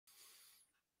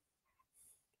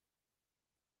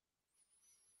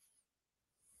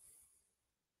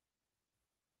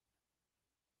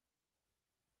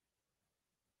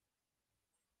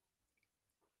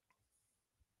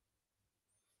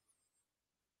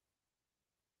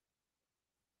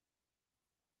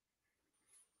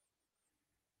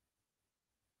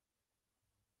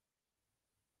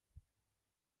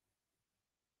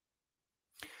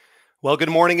Well,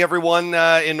 good morning, everyone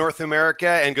in North America,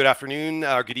 and good afternoon,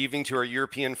 good evening to our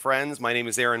European friends. My name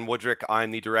is Aaron Woodrick.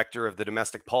 I'm the director of the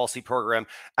Domestic Policy Program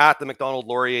at the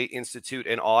Macdonald-Laurier Institute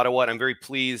in Ottawa, and I'm very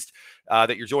pleased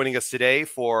that you're joining us today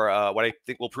for what I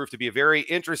think will prove to be a very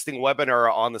interesting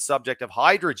webinar on the subject of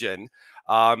hydrogen,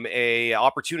 a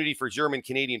opportunity for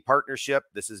German-Canadian partnership.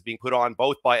 This is being put on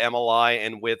both by MLI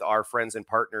and with our friends and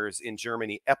partners in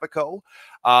Germany, EPICO.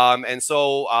 And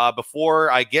so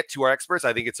before I get to our experts,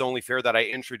 I think it's only fair that I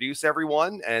introduce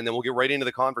everyone, and then we'll get right into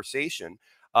the conversation.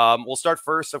 We'll start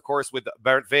first, of course, with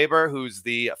Bernd Weber, who's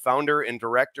the founder and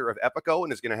director of EPICO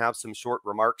and is going to have some short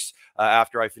remarks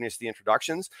after I finish the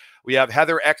introductions. We have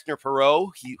Heather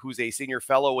Exner-Perot, who's a senior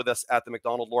fellow with us at the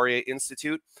Macdonald-Laurier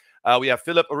Institute. We have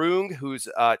Philipp Rung, who's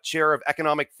chair of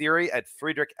economic theory at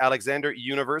Friedrich Alexander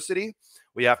University.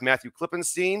 We have Matthew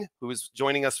Klippenstein, who is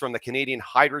joining us from the Canadian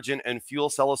Hydrogen and Fuel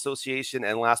Cell Association.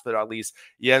 And last but not least,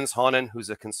 Jens Honnen, who's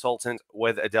a consultant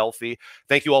with Adelphi.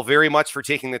 Thank you all very much for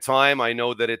taking the time. I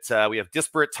know that we have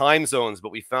disparate time zones,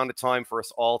 but we found a time for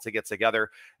us all to get together.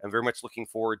 I'm very much looking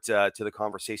forward to the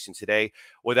conversation today.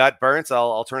 With that, Bernd,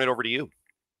 I'll turn it over to you.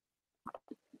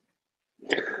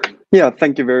 Yeah,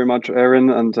 thank you very much, Aaron,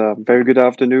 and very good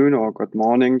afternoon or good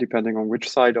morning, depending on which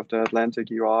side of the Atlantic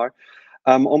you are.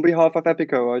 On behalf of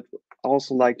EPICO, I'd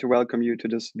also like to welcome you to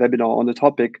this webinar on a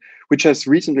topic which has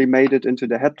recently made it into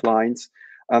the headlines,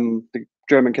 the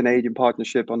German-Canadian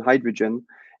partnership on hydrogen.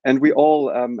 And we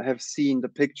all have seen the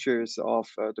pictures of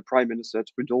the Prime Minister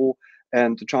Trudeau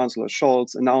and the Chancellor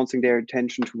Scholz announcing their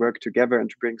intention to work together and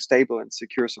to bring stable and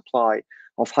secure supply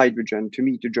of hydrogen to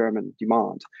meet the German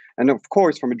demand. And of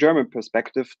course, from a German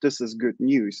perspective, this is good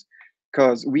news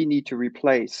because we need to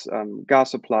replace gas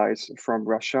supplies from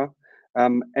Russia.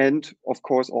 And of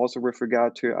course, also with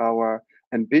regard to our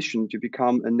ambition to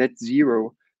become a net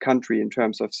zero country in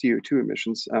terms of CO2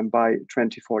 emissions by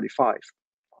 2045.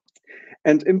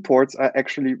 And imports are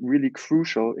actually really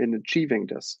crucial in achieving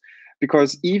this,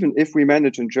 because even if we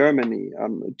manage in Germany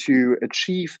to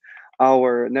achieve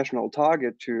our national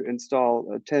target to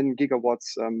install 10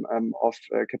 gigawatts of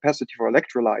capacity for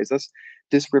electrolyzers,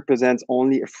 this represents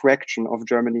only a fraction of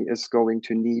Germany is going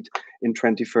to need in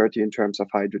 2030 in terms of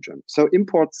hydrogen. So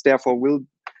imports, therefore, will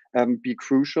be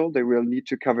crucial. They will need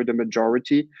to cover the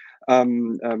majority of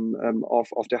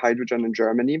the hydrogen in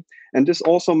Germany. And this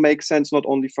also makes sense not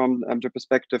only from the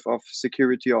perspective of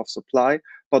security of supply,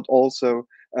 but also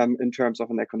in terms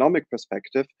of an economic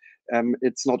perspective.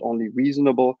 It's not only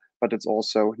reasonable, but it's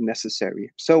also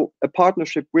necessary. So a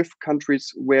partnership with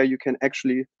countries where you can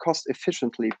actually cost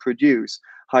efficiently produce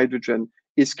hydrogen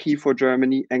is key for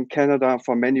Germany, and Canada,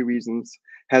 for many reasons,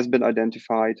 has been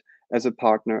identified as a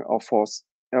partner of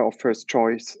first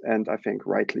choice, and I think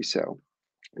rightly so.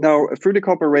 Now, through the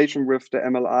cooperation with the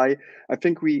MLI, I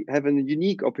think we have a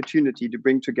unique opportunity to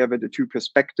bring together the two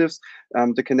perspectives,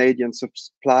 the Canadian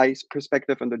supply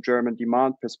perspective and the German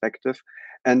demand perspective.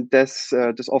 And this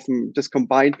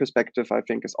combined perspective, I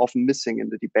think, is often missing in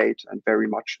the debate and very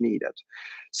much needed.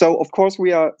 So, of course,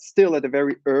 we are still at a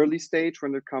very early stage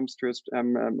when it comes to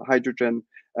hydrogen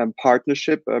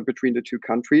partnership between the two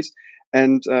countries.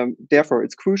 And therefore,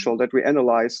 it's crucial that we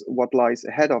analyze what lies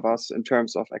ahead of us in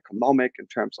terms of economic, in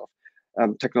terms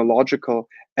of technological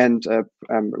and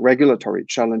regulatory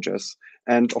challenges.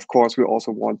 And of course, we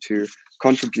also want to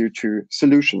contribute to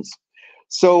solutions.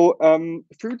 So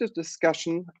through this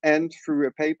discussion and through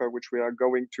a paper which we are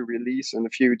going to release in a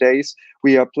few days,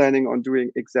 we are planning on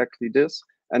doing exactly this.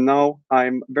 And now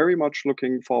I'm very much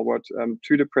looking forward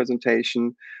to the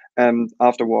presentation and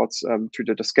afterwards to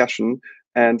the discussion.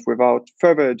 And without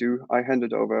further ado, I hand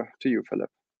it over to you, Philipp.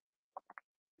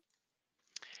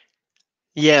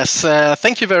 Yes,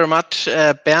 thank you very much,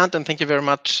 Bernd, and thank you very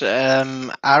much,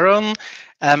 Aaron.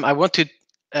 I want to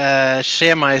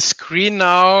share my screen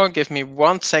now. Give me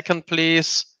 1 second,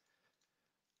 please.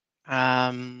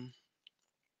 Now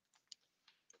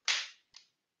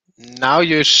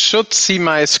you should see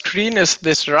my screen. Is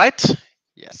this right?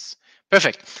 Yes.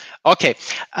 Perfect. Okay.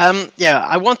 Yeah,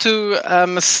 I want to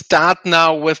start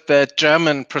now with the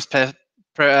German perspective.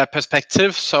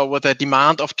 So with the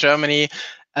demand of Germany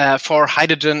for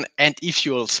hydrogen and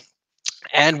e-fuels.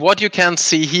 And what you can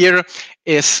see here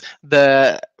is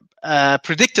the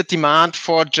predicted demand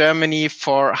for Germany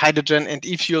for hydrogen and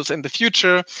e-fuels in the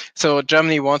future. So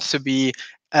Germany wants to be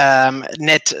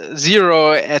net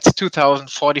zero at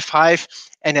 2045.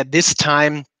 And at this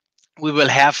time, we will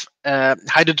have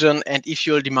hydrogen and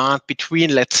e-fuel demand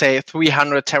between, let's say,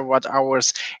 300 terawatt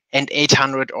hours and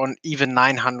 800 or even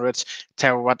 900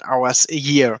 terawatt hours a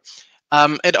year.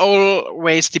 It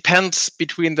always depends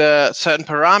between the certain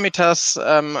parameters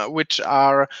which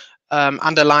are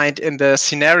underlined in the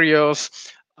scenarios.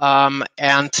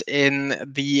 And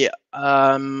in the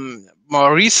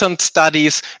more recent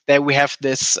studies, that we have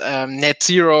this net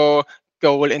zero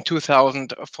goal in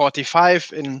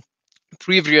 2045. In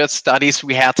previous studies,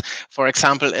 we had, for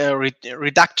example, a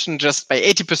reduction just by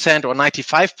 80% or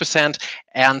 95%.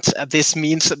 And this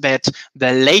means that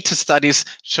the latest studies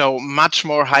show much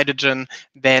more hydrogen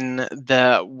than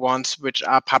the ones which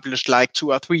are published like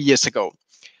 2 or 3 years ago.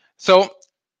 So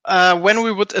when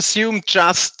we would assume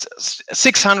just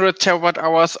 600 terawatt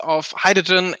hours of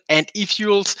hydrogen and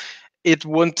e-fuels, it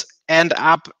would end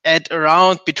up at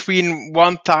around between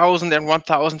 1,000 and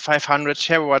 1,500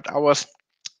 terawatt hours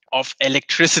of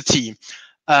electricity,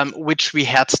 which we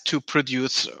had to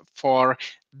produce for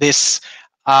this.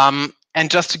 And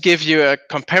just to give you a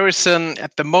comparison,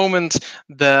 at the moment,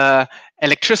 the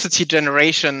electricity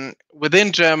generation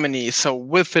within Germany, so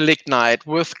with the lignite,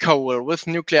 with coal, with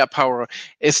nuclear power,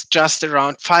 is just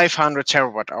around 500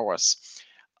 terawatt hours.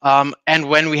 And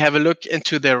when we have a look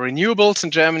into the renewables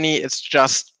in Germany, it's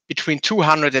just between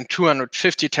 200 and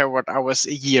 250 terawatt hours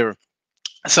a year.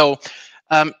 So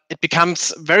it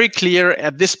becomes very clear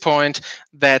at this point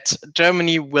that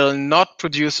Germany will not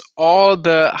produce all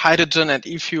the hydrogen and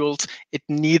e-fuels it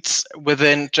needs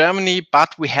within Germany,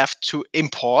 but we have to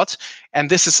import. And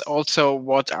this is also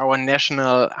what our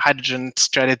national hydrogen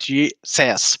strategy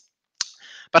says.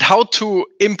 But how to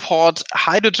import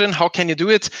hydrogen? How can you do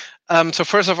it? So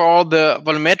first of all, the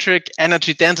volumetric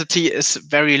energy density is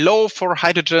very low for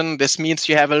hydrogen. This means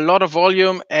you have a lot of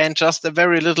volume and just a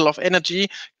very little of energy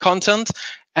content.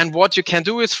 And what you can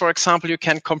do is, for example, you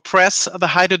can compress the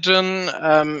hydrogen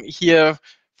here,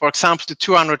 for example, to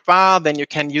 200 bar. Then you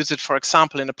can use it, for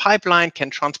example, in a pipeline, can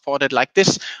transport it like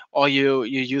this, or you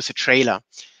use a trailer.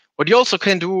 What you also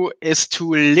can do is to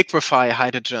liquefy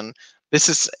hydrogen. This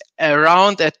is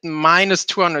around at minus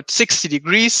 260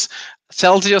 degrees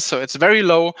Celsius, so it's very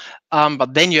low,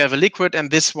 but then you have a liquid,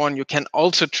 and this one you can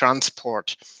also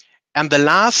transport. And the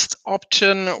last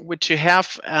option which you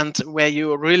have, and where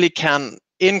you really can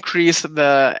increase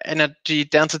the energy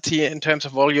density in terms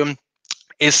of volume,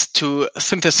 is to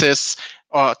synthesize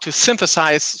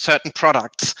certain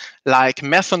products like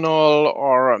methanol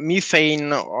or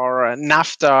methane or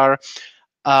naphtha,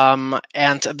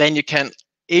 and then you can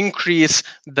increase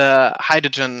the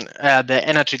hydrogen, the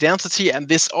energy density, and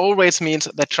this always means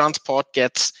that transport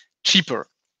gets cheaper.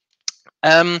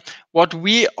 What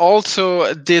we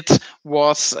also did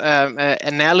was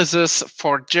analysis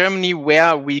for Germany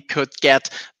where we could get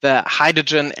the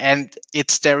hydrogen and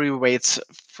its derivatives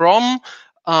from.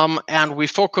 And we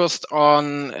focused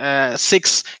on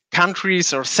 6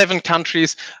 countries or 7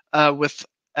 countries with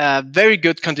very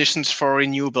good conditions for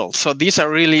renewables. So these are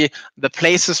really the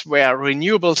places where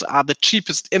renewables are the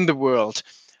cheapest in the world.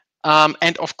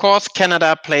 And of course,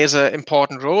 Canada plays an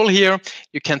important role here.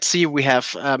 You can see we have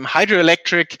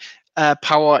hydroelectric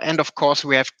power, and of course,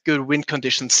 we have good wind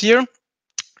conditions here.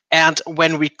 And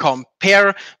when we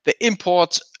compare the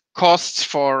import costs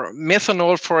for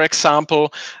methanol, for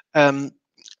example,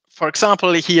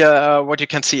 here, what you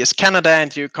can see is Canada,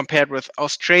 and you compare it with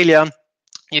Australia,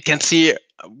 you can see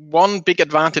one big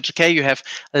advantage. Okay, you have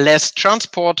less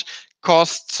transport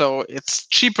costs, so it's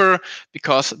cheaper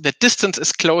because the distance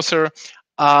is closer.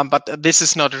 But this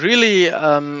is not really,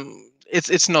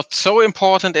 it's not so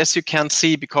important, as you can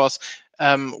see, because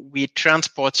we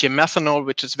transport here methanol,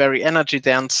 which is very energy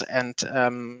dense, and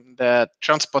the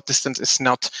transport distance is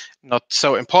not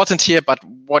so important here. But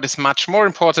what is much more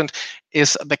important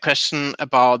is the question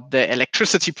about the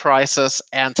electricity prices.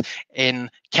 And in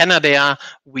Canada,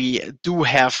 we do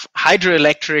have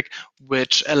hydroelectric,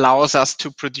 which allows us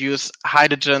to produce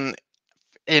hydrogen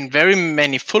in very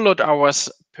many full load hours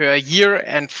per year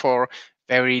and for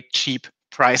very cheap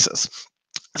prices.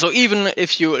 So even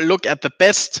if you look at the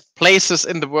best places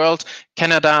in the world,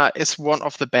 Canada is one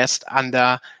of the best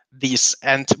under these.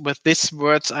 And with these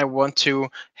words, I want to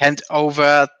hand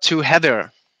over to Heather.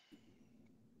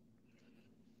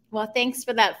 Well, thanks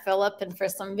for that, Philip, and for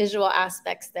some visual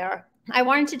aspects there. I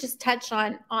wanted to just touch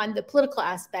on the political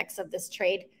aspects of this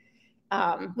trade.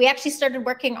 We actually started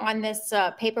working on this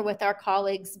paper with our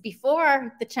colleagues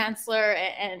before the Chancellor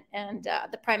and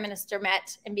the Prime Minister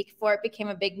met, and before it became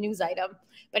a big news item.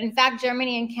 But in fact,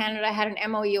 Germany and Canada had an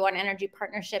MOU on energy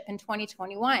partnership in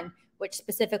 2021, which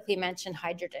specifically mentioned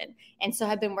hydrogen. And so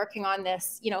I've been working on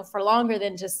this, for longer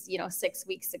than just, 6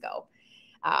 weeks ago.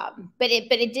 But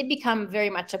it did become very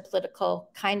much a political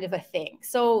kind of a thing.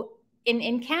 So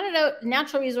in Canada,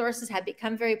 natural resources have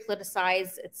become very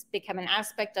politicized. It's become an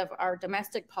aspect of our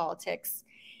domestic politics.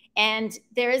 And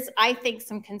there is, I think,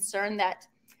 some concern that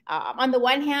On the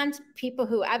one hand, people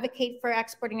who advocate for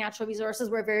exporting natural resources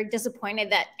were very disappointed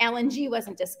that LNG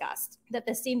wasn't discussed, that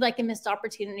this seemed like a missed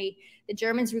opportunity. The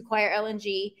Germans require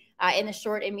LNG in the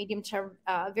short and medium term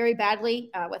very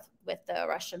badly with the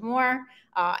Russian war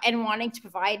and wanting to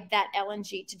provide that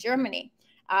LNG to Germany.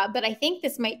 But I think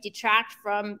this might detract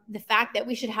from the fact that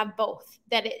we should have both,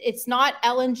 that it's not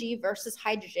LNG versus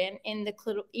hydrogen in the,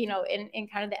 in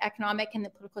kind of the economic and the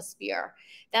political sphere,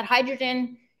 that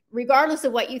hydrogen, regardless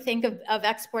of what you think of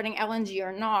exporting LNG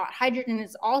or not, hydrogen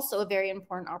is also a very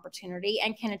important opportunity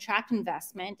and can attract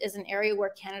investment, is an area where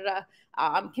Canada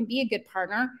can be a good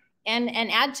partner and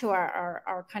add to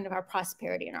our kind of our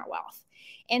prosperity and our wealth.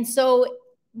 And so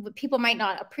what people might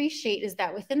not appreciate is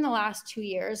that within the last 2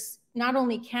 years, not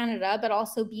only Canada, but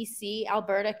also BC,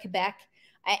 Alberta, Quebec,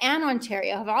 and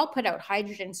Ontario have all put out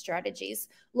hydrogen strategies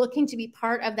looking to be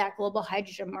part of that global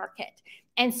hydrogen market.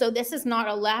 And so this is not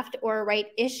a left or a right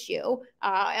issue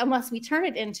unless we turn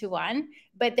it into one,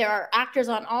 but there are actors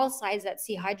on all sides that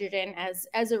see hydrogen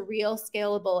as a real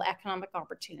scalable economic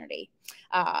opportunity.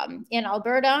 In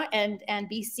Alberta and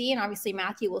BC, and obviously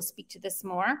Matthew will speak to this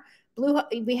more,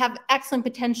 we have excellent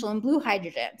potential in blue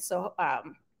hydrogen, so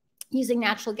using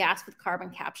natural gas with carbon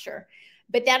capture.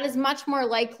 But that is much more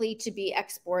likely to be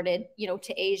exported,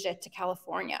 to Asia, to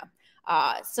California.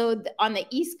 So on the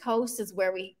East Coast is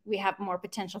where we have more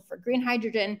potential for green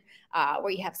hydrogen,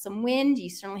 where you have some wind, you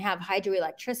certainly have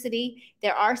hydroelectricity.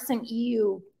 There are some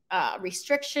EU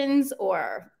restrictions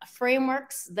or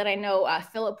frameworks that I know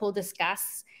Philip will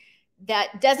discuss.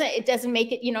 That doesn't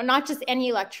make it, not just any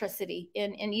electricity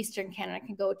in Eastern Canada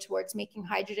can go towards making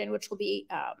hydrogen, which will be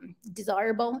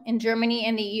desirable in Germany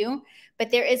and the EU, but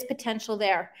there is potential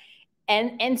there.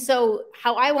 And so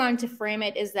how I wanted to frame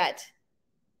it is that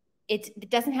it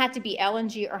doesn't have to be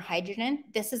LNG or hydrogen.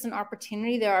 This is an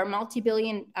opportunity. There are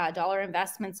multi-billion dollar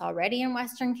investments already in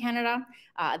Western Canada.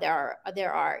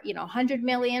 There are 100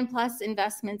 million plus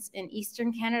investments in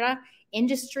Eastern Canada.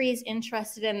 Industry is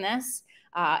interested in this.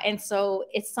 And so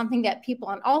it's something that people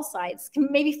on all sides can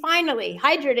maybe finally,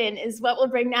 hydrogen is what will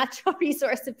bring natural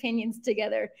resource opinions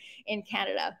together in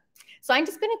Canada. So I'm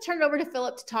just going to turn it over to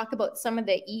Philip to talk about some of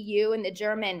the EU and the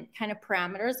German kind of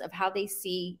parameters of how they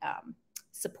see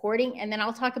supporting. And then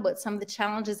I'll talk about some of the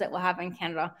challenges that we'll have in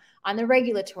Canada on the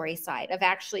regulatory side of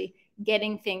actually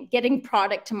getting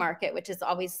product to market, which is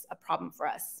always a problem for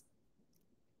us.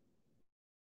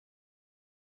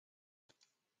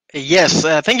 Yes,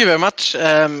 thank you very much,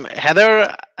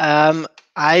 Heather.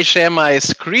 I share my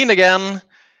screen again.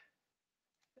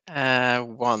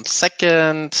 1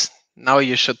 second. Now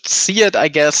you should see it, I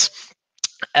guess.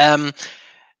 Yeah,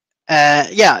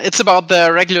 it's about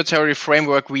the regulatory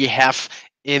framework we have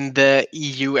in the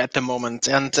EU at the moment.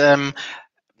 And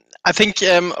I think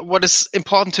what is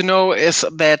important to know is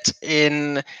that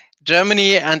in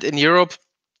Germany and in Europe,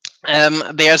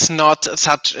 there's not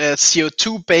such a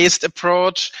CO2-based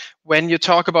approach. When you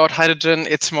talk about hydrogen,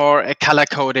 it's more a color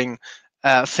coding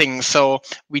thing. So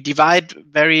we divide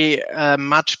very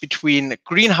much between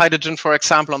green hydrogen, for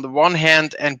example, on the one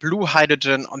hand, and blue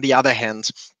hydrogen on the other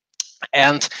hand.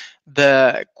 And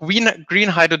the green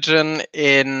hydrogen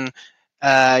in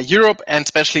Europe and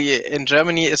especially in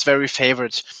Germany is very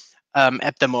favored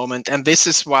at the moment. And this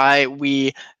is why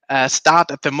we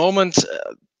start at the moment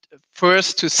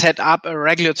first to set up a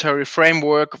regulatory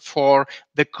framework for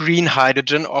the green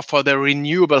hydrogen or for the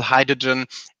renewable hydrogen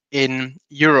in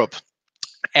Europe.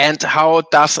 And how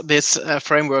does this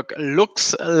framework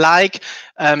looks like?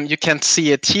 You can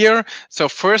see it here. So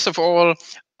first of all,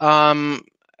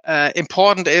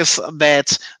 important is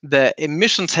that the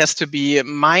emissions has to be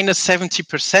minus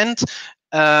 70%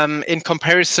 in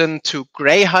comparison to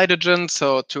gray hydrogen,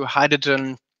 so to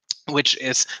hydrogen which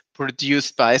is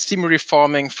produced by steam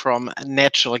reforming from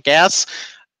natural gas.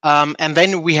 And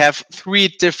then we have 3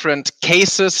 different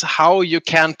cases how you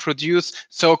can produce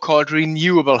so-called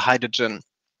renewable hydrogen.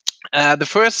 The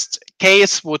first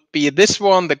case would be this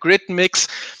one, the grid mix.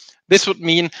 This would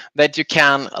mean that you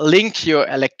can link your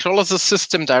electrolysis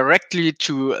system directly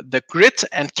to the grid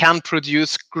and can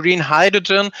produce green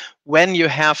hydrogen when you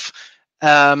have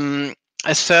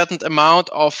a certain amount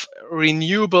of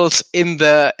renewables in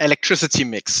the electricity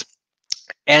mix.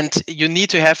 And you need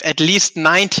to have at least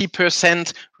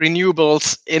 90%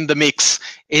 renewables in the mix,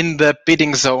 in the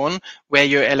bidding zone where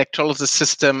your electrolysis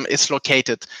system is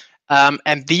located.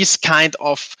 And these kind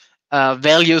of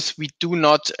values we do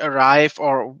not arrive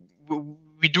or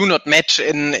we do not match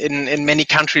in many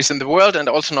countries in the world and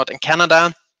also not in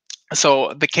Canada.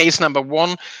 So the case number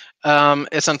 1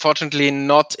 is unfortunately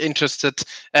not interested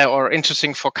or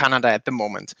interesting for Canada at the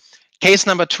moment. Case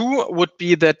number 2 would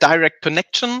be the direct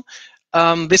connection.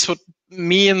 This would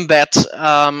mean that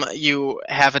you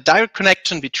have a direct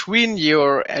connection between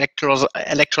your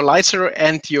electrolyzer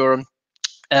and your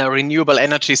renewable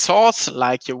energy source,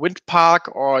 like your wind park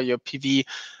or your PV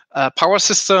power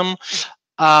system,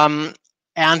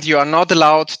 and you are not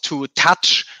allowed to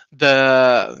touch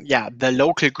the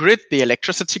local grid, the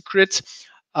electricity grid.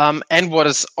 And what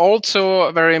is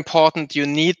also very important, you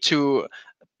need to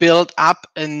build up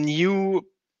a new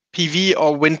PV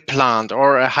or wind plant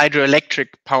or a hydroelectric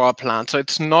power plant. So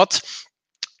it's not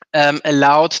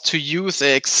allowed to use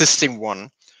an existing one.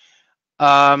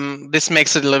 This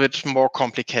makes it a little bit more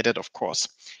complicated, of course.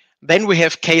 Then we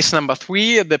have case number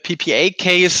 3, the PPA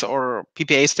case, or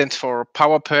PPA stands for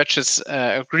Power Purchase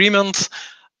Agreement.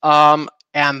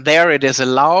 And there it is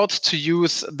allowed to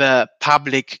use the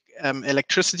public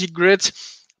electricity grid,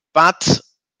 but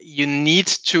you need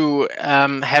to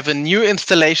have a new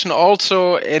installation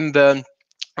also in the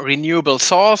renewable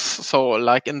source, so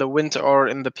like in the wind or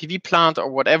in the PV plant or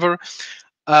whatever.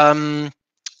 And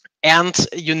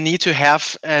you need to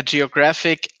have a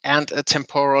geographic and a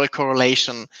temporal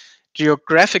correlation.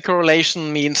 Geographic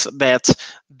correlation means that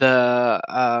the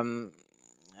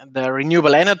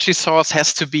renewable energy source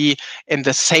has to be in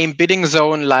the same bidding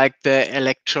zone like the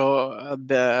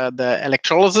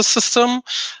electrolysis system.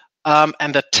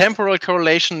 And the temporal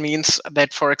correlation means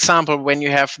that, for example, when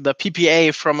you have the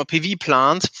PPA from a PV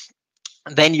plant,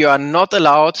 then you are not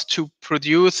allowed to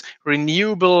produce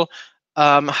renewable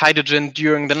hydrogen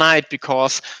during the night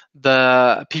because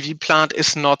the PV plant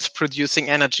is not producing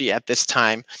energy at this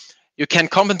time. You can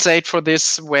compensate for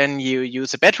this when you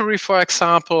use a battery, for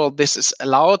example. This is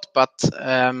allowed, but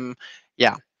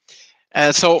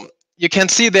so you can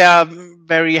see there are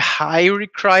very high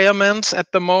requirements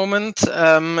at the moment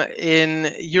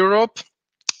in Europe.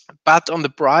 But on the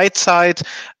bright side,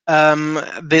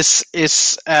 this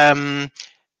is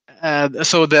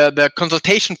so the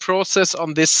consultation process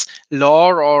on this law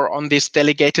or on these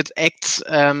delegated acts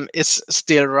is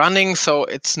still running, so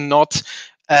it's not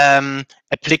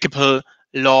applicable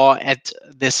law at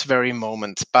this very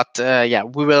moment. But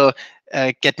we will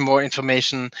get more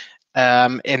information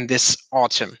in this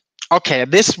autumn. Okay,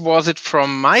 this was it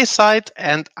from my side,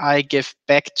 and I give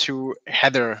back to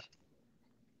Heather.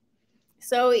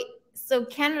 So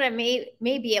Canada may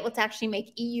be able to actually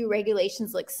make EU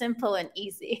regulations look simple and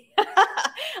easy,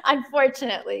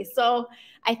 unfortunately. So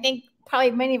I think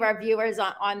probably many of our viewers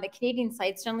on the Canadian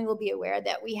side certainly will be aware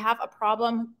that we have a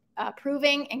problem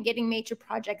proving and getting major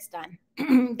projects done,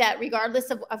 that regardless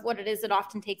of what it is, it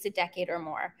often takes a decade or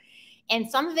more. And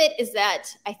some of it is that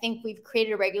I think we've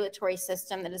created a regulatory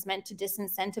system that is meant to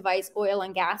disincentivize oil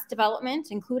and gas development,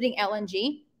 including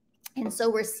LNG. And so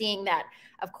we're seeing that,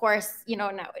 of course,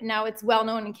 now it's well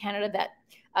known in Canada that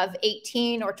of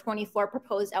 18 or 24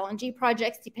 proposed LNG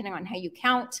projects, depending on how you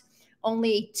count,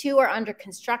 only 2 are under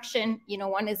construction.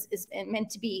 One is meant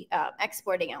to be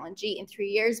exporting LNG in 3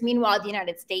 years. Meanwhile, the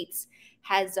United States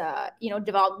has,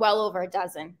 developed well over a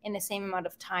dozen in the same amount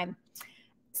of time.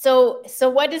 So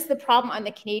what is the problem on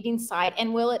the Canadian side,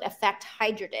 and will it affect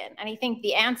hydrogen? And I think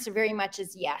the answer very much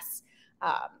is yes.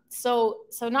 So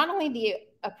not only the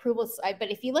approval side, but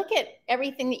if you look at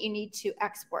everything that you need to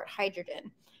export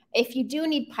hydrogen, if you do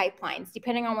need pipelines,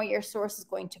 depending on where your source is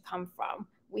going to come from,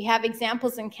 we have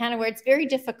examples in Canada where it's very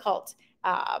difficult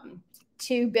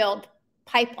to build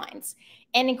pipelines.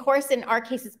 And of course, in our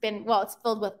case, it's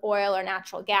filled with oil or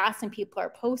natural gas, and people are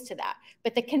opposed to that.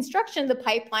 But the construction of the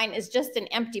pipeline is just an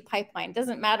empty pipeline. It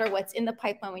doesn't matter what's in the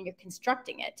pipeline when you're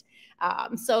constructing it.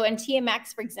 So in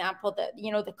TMX, for example,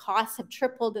 the costs have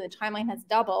tripled and the timeline has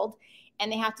doubled,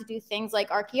 and they have to do things like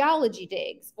archaeology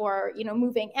digs, or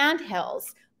moving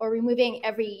anthills, or removing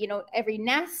every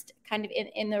nest kind of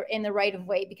in the right of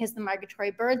way because of the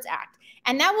Migratory Birds Act,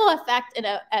 and that will affect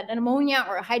an ammonia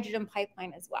or a hydrogen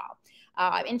pipeline as well.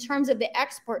 In terms of the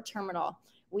export terminal,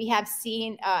 we have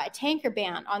seen a tanker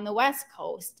ban on the West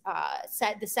Coast.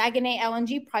 The Saguenay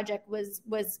LNG project was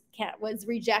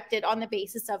rejected on the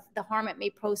basis of the harm it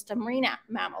may pose to marine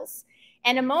mammals.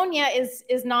 And ammonia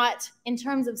is not, in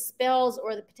terms of spills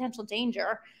or the potential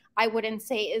danger, I wouldn't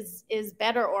say is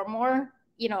better or more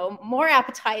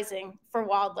appetizing for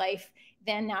wildlife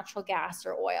than natural gas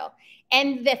or oil.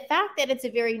 And the fact that it's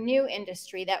a very new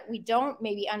industry, that we don't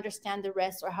maybe understand the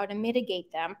risks or how to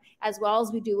mitigate them as well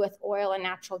as we do with oil and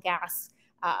natural gas,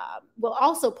 will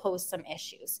also pose some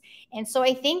issues. And so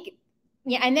I think,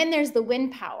 and then there's the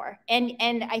wind power. And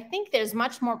I think there's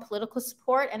much more political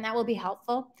support, and that will be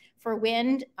helpful for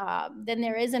wind than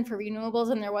there is, and for renewables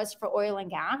than there was for oil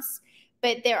and gas.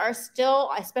 But there are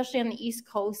still, especially on the East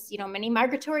Coast, many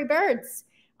migratory birds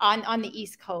on the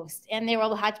East Coast. And there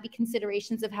will have to be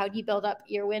considerations of how do you build up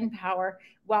your wind power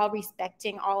while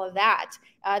respecting all of that,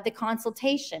 the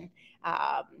consultation.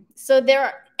 So there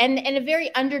are, and a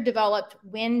very underdeveloped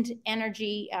wind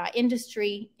energy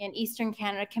industry in Eastern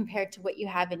Canada compared to what you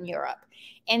have in Europe.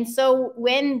 And so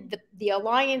when the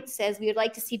Alliance says we would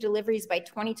like to see deliveries by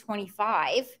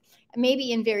 2025,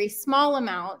 maybe in very small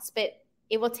amounts, but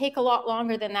it will take a lot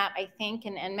longer than that, I think.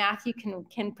 And Matthew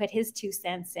can put his 2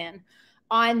 cents in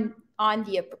on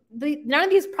none of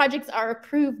these projects are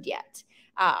approved yet.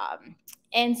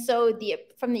 And so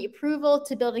from the approval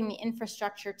to building the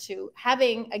infrastructure to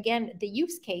having, again, the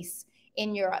use case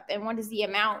in Europe and what is the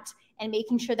amount and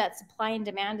making sure that supply and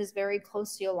demand is very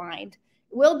closely aligned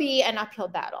will be an uphill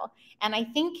battle. And I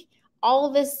think all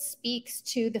of this speaks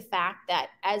to the fact that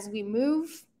as we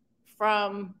move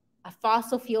from a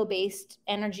fossil fuel-based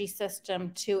energy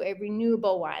system to a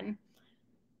renewable one,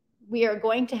 we are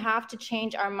going to have to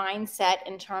change our mindset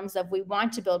in terms of we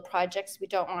want to build projects, we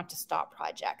don't want to stop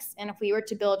projects. And if we were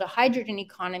to build a hydrogen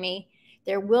economy,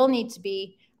 there will need to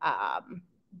be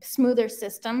smoother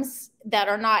systems that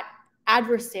are not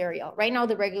adversarial. Right now,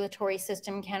 the regulatory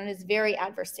system in Canada is very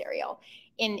adversarial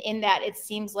in that it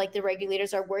seems like the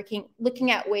regulators are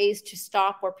looking at ways to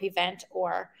stop or prevent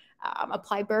or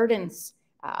apply burdens.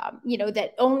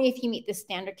 That only if you meet the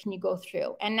standard can you go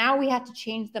through. And now we have to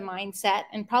change the mindset,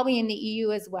 and probably in the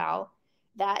EU as well,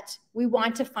 that we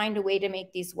want to find a way to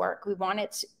make these work. We want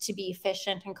it to be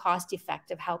efficient and cost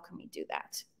effective. How can we do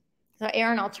that? So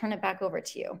Aaron, I'll turn it back over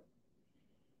to you.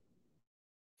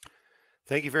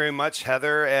 Thank you very much,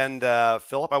 Heather and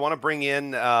Philip. I want to bring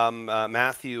in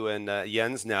Matthew and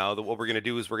Jens now. What we're going to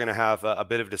do is we're going to have a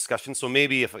bit of discussion. So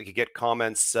maybe if I could get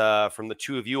comments from the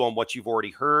two of you on what you've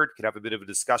already heard, could have a bit of a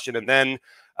discussion, and then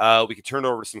we could turn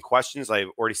over to some questions. I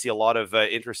already see a lot of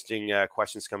interesting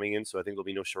questions coming in, so I think there'll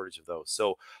be no shortage of those.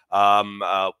 So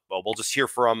we'll just hear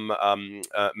from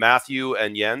Matthew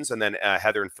and Jens, and then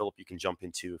Heather and Philip, you can jump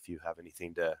into if you have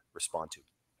anything to respond to.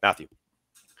 Matthew.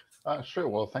 Sure.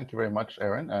 Well, thank you very much,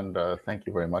 Aaron, and thank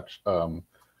you very much,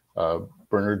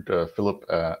 Bernard, Philip,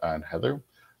 and Heather.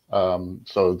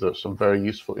 So there's some very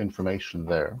useful information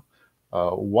there.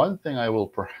 One thing I will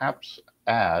perhaps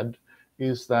add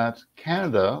is that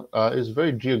Canada is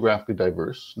very geographically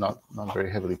diverse, not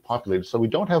very heavily populated, so we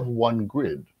don't have one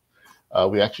grid.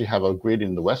 We actually have a grid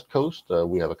in the West Coast.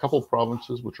 We have a couple of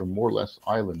provinces which are more or less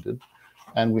islanded,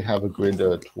 and we have a grid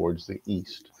towards the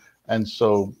east. And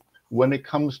so when it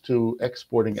comes to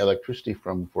exporting electricity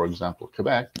from, for example,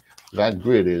 Quebec, that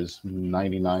grid is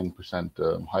 99%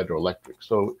 hydroelectric.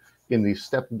 So in the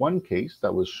step 1 case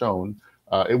that was shown,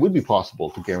 it would be possible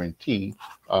to guarantee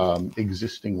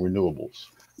existing renewables.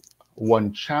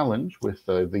 One challenge with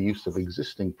the use of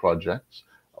existing projects,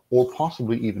 or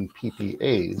possibly even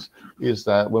PPAs, is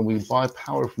that when we buy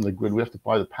power from the grid, we have to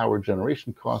buy the power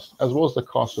generation cost, as well as the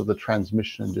cost of the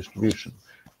transmission and distribution,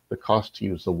 the cost to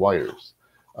use the wires.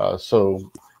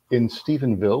 So in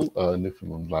Stephenville,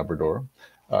 Newfoundland, Labrador,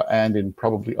 and in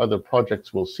probably other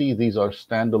projects we'll see, these are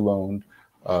standalone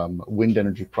wind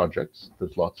energy projects.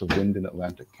 There's lots of wind in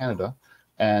Atlantic Canada,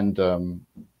 and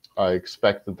I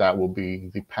expect that will be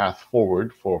the path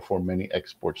forward for many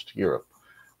exports to Europe.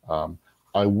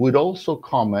 I would also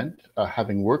comment,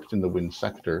 having worked in the wind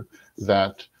sector,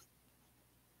 that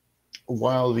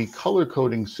while the color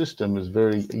coding system is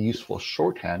very useful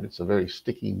shorthand, it's a very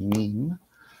sticky meme,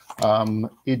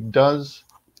 it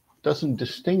doesn't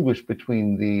distinguish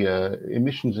between the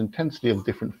emissions intensity of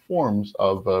different forms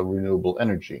of renewable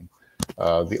energy.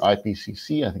 The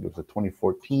IPCC, I think it was a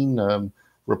 2014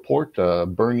 report,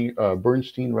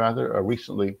 Bernstein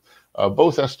recently,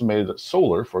 both estimated that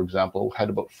solar, for example, had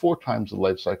about 4 times the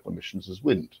life cycle emissions as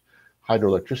wind.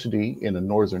 Hydroelectricity in a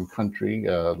northern country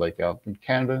like in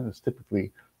Canada is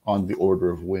typically on the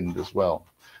order of wind as well.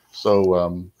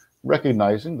 So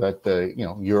recognizing that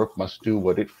Europe must do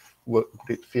what it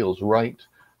feels right,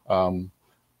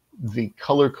 the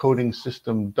color coding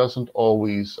system doesn't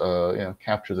always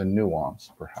capture the nuance,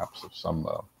 perhaps,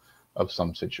 of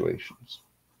some situations.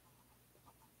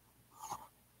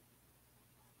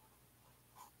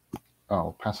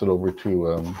 I'll pass it over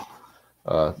to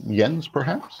Jens,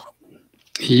 perhaps.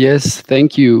 Yes,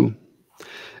 thank you.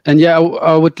 And yeah,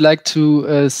 I would like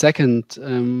to second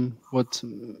what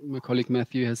my colleague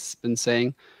Matthew has been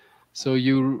saying. So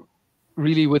you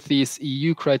really, with these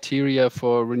EU criteria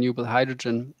for renewable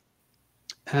hydrogen,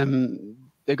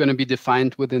 they're going to be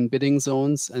defined within bidding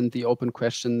zones. And the open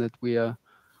question that we are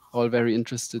all very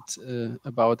interested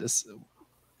about is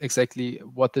exactly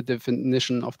what the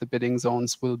definition of the bidding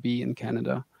zones will be in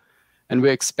Canada. And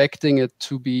we're expecting it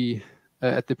to be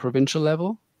at the provincial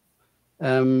level.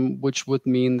 which would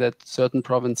mean that certain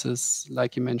provinces,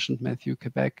 like you mentioned, Matthew,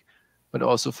 Quebec, but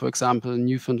also, for example,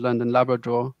 Newfoundland and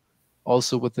Labrador,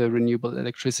 also with the renewable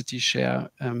electricity share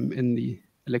in the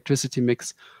electricity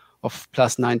mix of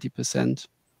plus 90%.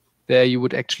 There you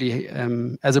would actually,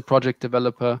 as a project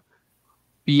developer,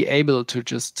 be able to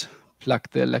just plug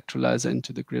the electrolyzer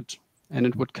into the grid, and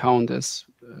it would count as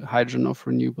hydrogen of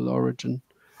renewable origin.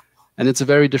 And it's a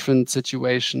very different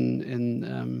situation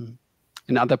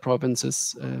in other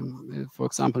provinces, for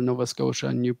example, Nova Scotia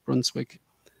and New Brunswick.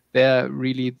 There,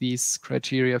 really, these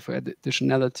criteria for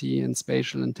additionality and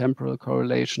spatial and temporal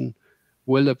correlation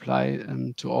will apply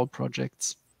to all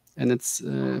projects. And it's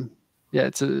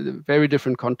it's a very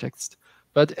different context.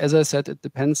 But as I said, it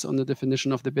depends on the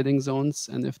definition of the bidding zones,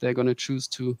 and if they're going to choose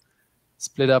to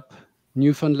split up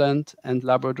Newfoundland and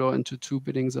Labrador into 2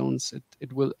 bidding zones,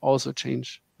 it will also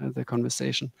change the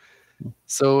conversation.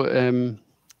 So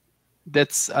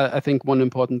that's, I think, one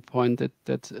important point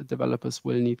that developers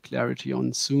will need clarity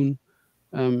on soon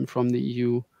from the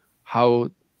EU, how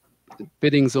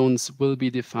bidding zones will be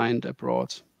defined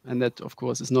abroad. And that, of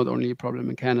course, is not only a problem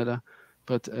in Canada,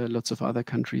 but lots of other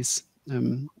countries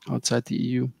outside the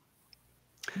EU.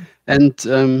 And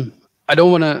I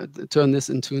don't want to turn this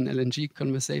into an LNG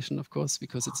conversation, of course,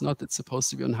 because it's not. It's supposed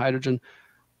to be on hydrogen.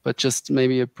 But just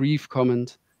maybe a brief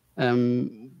comment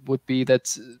would be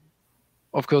that,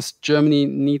 of course, Germany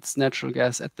needs natural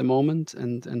gas at the moment,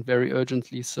 and very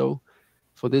urgently so,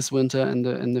 for this winter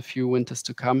and the few winters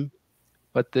to come.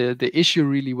 But the issue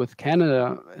really with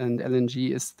Canada and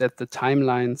LNG is that the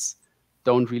timelines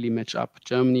don't really match up.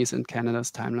 Germany's and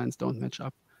Canada's timelines don't match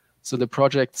up. So the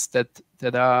projects that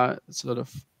are sort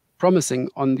of promising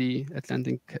on the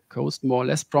Atlantic coast, more or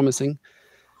less promising,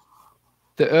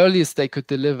 the earliest they could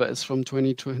deliver is from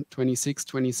 2026,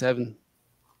 27.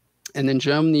 And in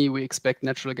Germany, we expect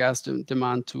natural gas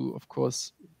demand to, of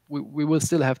course, we will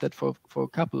still have that for a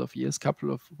couple of years,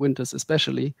 couple of winters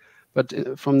especially. But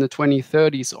from the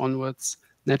 2030s onwards,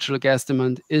 natural gas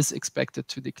demand is expected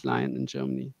to decline in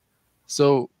Germany.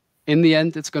 So in the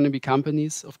end, it's going to be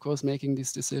companies, of course, making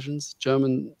these decisions.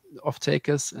 German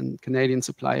off-takers and Canadian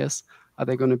suppliers, are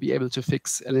they going to be able to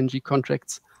fix LNG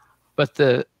contracts? But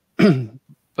the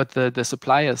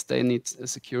suppliers, they need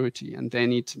security, and they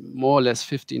need more or less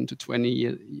 15 to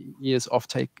 20 years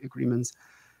off-take agreements.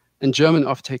 And German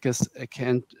off-takers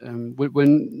will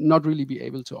not really be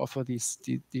able to offer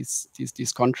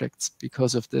these contracts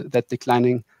because of that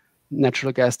declining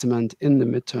natural gas demand in the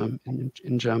midterm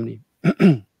in Germany.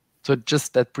 So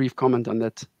just that brief comment on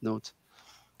that note.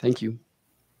 Thank you.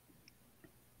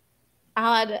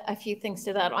 I'll add a few things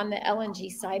to that on the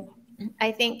LNG side.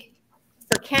 I think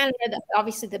for Canada,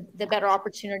 obviously the better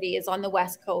opportunity is on the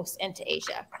West Coast and to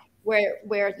Asia, where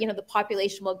the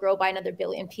population will grow by another 1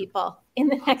 billion people in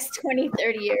the next 20,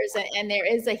 30 years. And there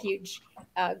is a huge,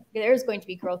 there is going to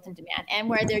be growth in demand, and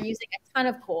where they're using a ton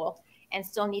of coal and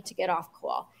still need to get off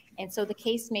coal. And so the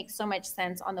case makes so much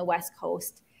sense on the West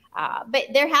Coast. But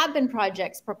there have been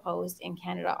projects proposed in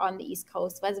Canada on the East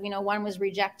Coast. As we know, one was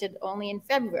rejected only in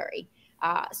February.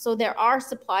 So there are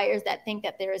suppliers that think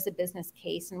that there is a business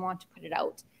case and want to put it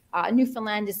out.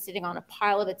 Newfoundland is sitting on a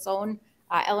pile of its own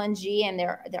LNG, and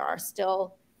there are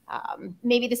still,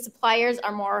 maybe the suppliers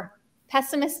are more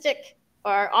pessimistic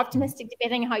or optimistic,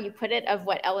 depending on how you put it, of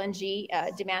what LNG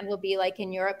demand will be like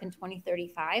in Europe in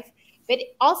 2035. But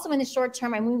also in the short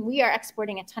term, I mean, we are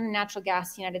exporting a ton of natural gas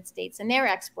to the United States, and they're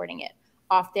exporting it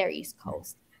off their East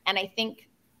Coast. And I think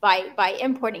by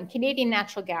importing Canadian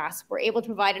natural gas, we're able to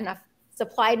provide enough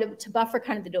supply to buffer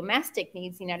kind of the domestic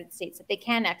needs of the United States that they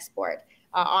can export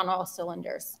on all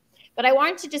cylinders. But I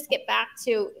wanted to just get back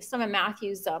to some of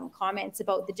Matthew's comments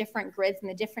about the different grids and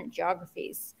the different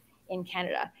geographies in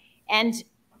Canada. And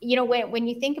when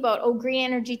you think about, green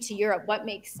energy to Europe, what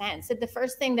makes sense? The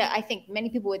first thing that I think many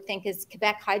people would think is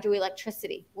Quebec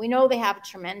hydroelectricity. We know they have a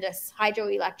tremendous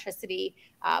hydroelectricity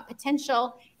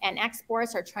potential, and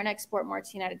exports are trying to export more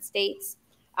to the United States.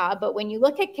 But when you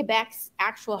look at Quebec's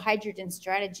actual hydrogen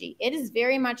strategy, it is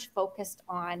very much focused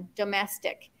on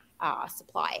domestic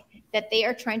supply, that they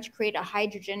are trying to create a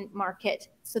hydrogen market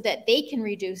so that they can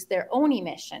reduce their own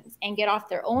emissions and get off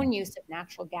their own use of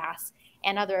natural gas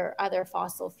and other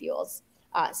fossil fuels.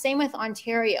 Same with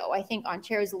Ontario. I think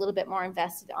Ontario is a little bit more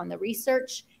invested on the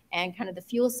research and kind of the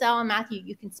fuel cell. And Matthew,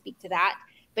 you can speak to that.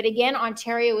 But again,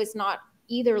 Ontario is not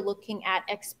either looking at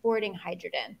exporting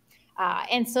hydrogen.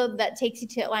 And so that takes you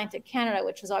to Atlantic Canada,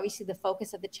 which was obviously the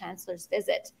focus of the Chancellor's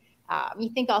visit.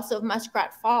 You think also of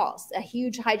Muskrat Falls, a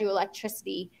huge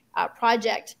hydroelectricity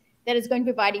project that is going to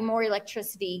be providing more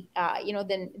electricity,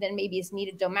 than maybe is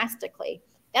needed domestically.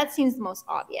 That seems the most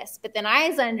obvious. But then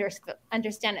as I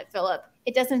understand it, Philip,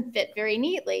 it doesn't fit very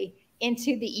neatly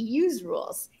into the EU's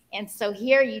rules. And so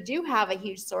here you do have a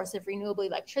huge source of renewable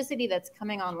electricity that's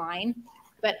coming online.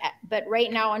 But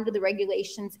right now under the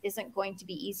regulations isn't going to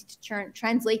be easy to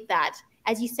translate that.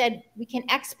 As you said, we can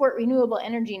export renewable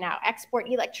energy now, export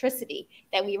electricity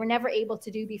that we were never able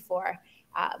to do before.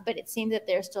 But it seems that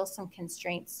there's still some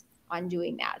constraints on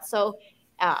doing that. So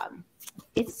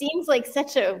it seems like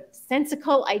such a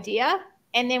sensical idea.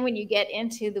 And then when you get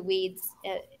into the weeds,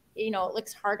 it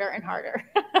looks harder and harder.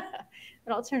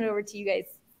 But I'll turn it over to you guys.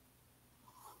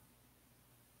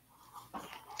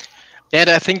 And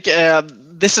I think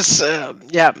this is a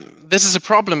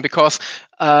problem because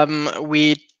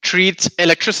we treat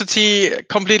electricity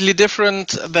completely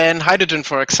different than hydrogen,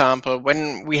 for example.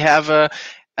 When we have a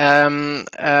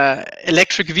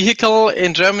electric vehicle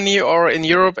in Germany or in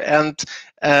Europe and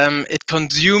it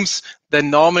consumes the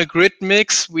normal grid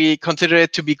mix, we consider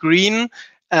it to be green.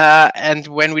 And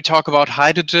when we talk about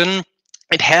hydrogen,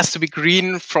 it has to be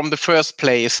green from the first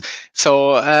place.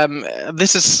 So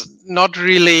this is not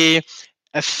really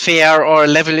a fair or a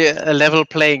level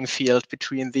playing field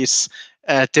between these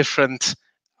different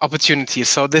opportunities.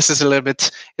 So this is a little bit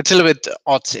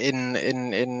odd in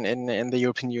the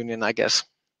European Union, I guess.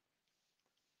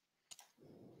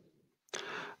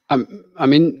 I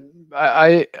mean,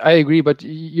 I agree, but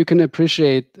you can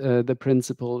appreciate the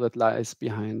principle that lies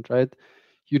behind, right?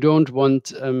 You don't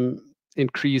want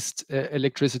increased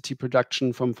electricity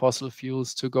production from fossil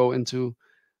fuels to go into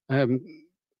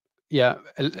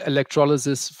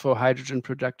electrolysis for hydrogen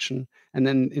production, and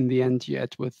then in the end you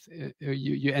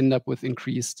end up with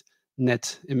increased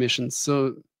net emissions.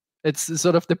 So it's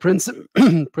sort of the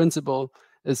principle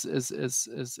is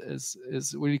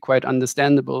really quite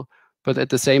understandable, but at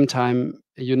the same time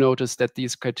you notice that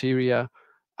these criteria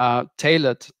are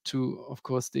tailored to, of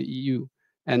course, the EU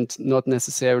and not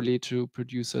necessarily to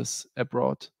producers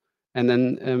abroad. And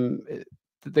then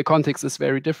the context is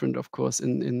very different, of course,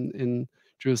 in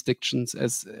jurisdictions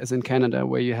as in Canada,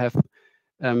 where you have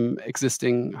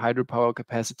existing hydropower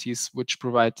capacities which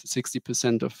provide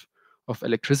 60% of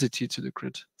electricity to the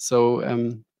grid. So,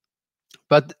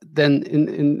 but then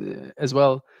in as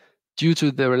well, due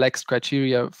to the relaxed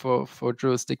criteria for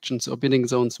jurisdictions or bidding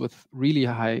zones with really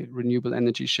high renewable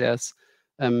energy shares,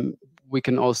 we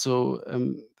can also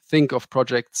think of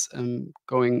projects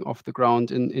going off the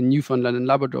ground in Newfoundland and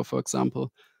Labrador, for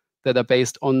example, that are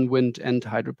based on wind and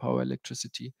hydropower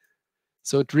electricity.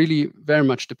 So it really very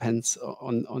much depends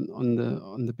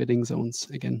on the bidding zones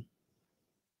again.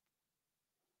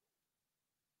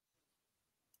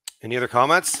 Any other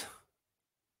comments?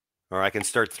 Or I can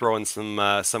start throwing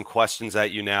some questions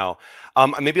at you now.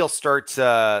 Maybe I'll start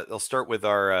with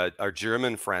our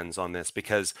German friends on this,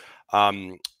 because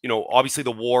obviously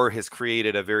the war has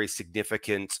created a very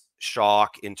significant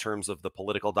shock in terms of the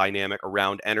political dynamic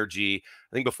around energy.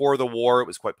 I think before the war, it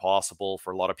was quite possible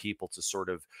for a lot of people to sort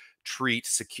of treat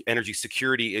energy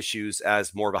security issues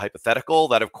as more of a hypothetical.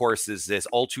 That, of course, is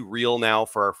all too real now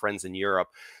for our friends in Europe.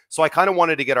 So I kind of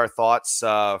wanted to get our thoughts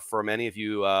from any of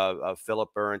you,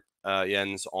 Philip, Bernd,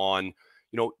 Jens, on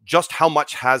just how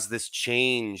much has this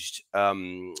changed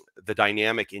the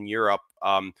dynamic in Europe.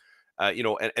 And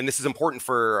this is important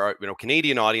for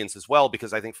Canadian audience as well,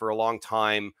 because I think for a long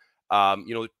time,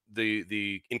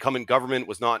 the incumbent government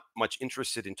was not much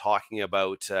interested in talking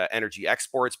about energy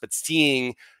exports, but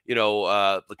seeing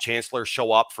the Chancellor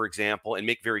show up, for example, and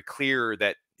make very clear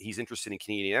that he's interested in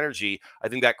Canadian energy, I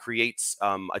think that creates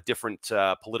a different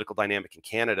political dynamic in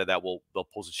Canada that will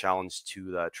pose a challenge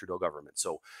to the Trudeau government.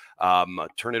 So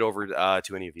turn it over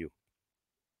to any of you.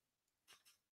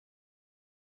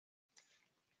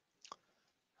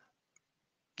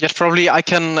 Yes, probably I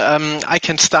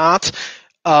can start,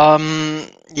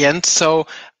 Jens. So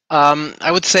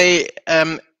I would say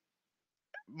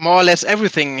more or less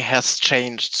everything has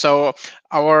changed. So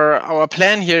our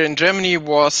plan here in Germany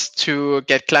was to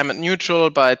get climate neutral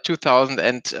by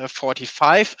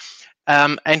 2045,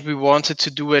 and we wanted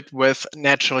to do it with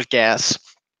natural gas.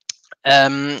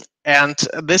 And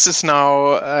this is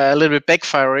now a little bit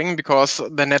backfiring, because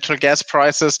the natural gas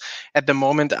prices at the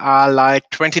moment are like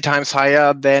 20 times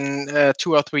higher than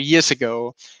 2 or 3 years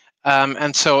ago.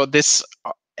 And so this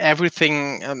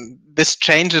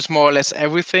changes more or less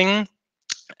everything.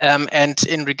 And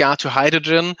in regard to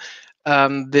hydrogen,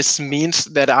 this means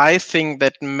that I think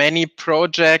that many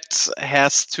projects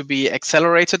has to be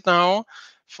accelerated now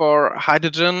for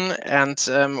hydrogen, and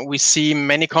we see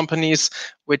many companies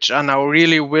which are now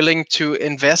really willing to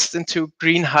invest into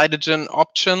green hydrogen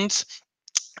options.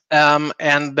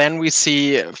 And then we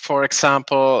see, for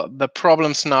example, the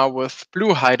problems now with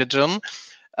blue hydrogen,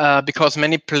 because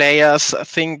many players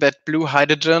think that blue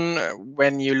hydrogen,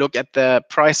 when you look at the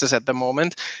prices at the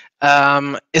moment,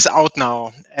 is out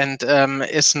now and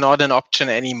is not an option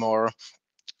anymore.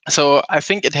 So I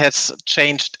think it has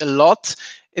changed a lot.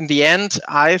 In the end,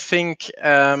 I think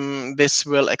this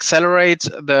will accelerate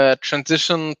the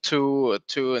transition to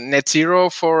net zero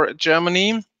for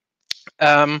Germany.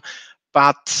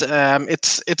 But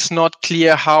it's not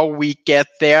clear how we get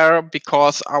there,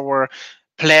 because our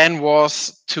plan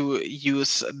was to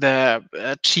use the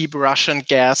cheap Russian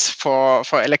gas for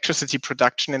electricity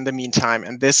production in the meantime.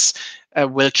 And this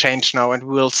will change now, and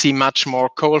we'll see much more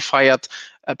coal-fired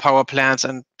power plants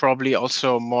and probably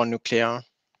also more nuclear.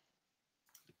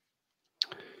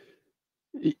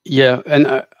 Yeah,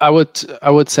 and I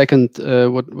would second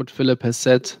what Philip has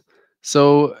said.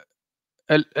 So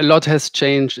a lot has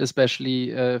changed,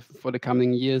 especially for the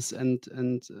coming years, and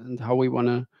how we want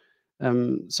to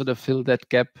sort of fill that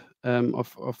gap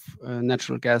of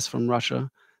natural gas from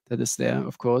Russia that is there,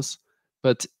 of course.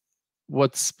 But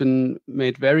what's been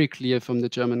made very clear from the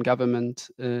German government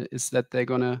is that they're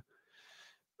gonna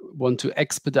want to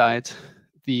expedite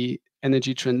the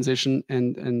energy transition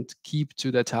and keep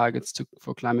to their targets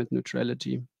for climate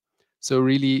neutrality. So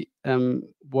really,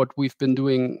 what we've been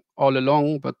doing all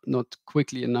along, but not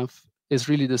quickly enough, is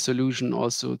really the solution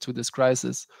also to this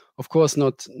crisis. Of course,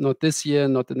 not this year,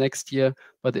 not the next year,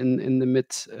 but in the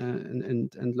mid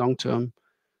and long term.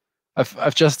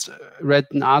 I've just read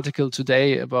an article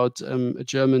today about a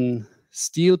German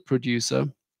steel producer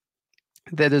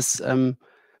that is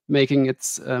making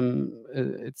its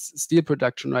steel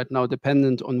production right now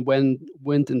dependent on when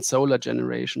wind and solar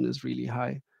generation is really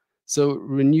high. So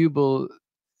renewable,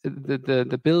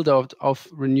 the build out of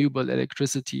renewable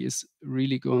electricity is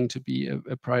really going to be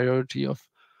a priority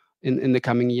in the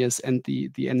coming years, and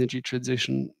the energy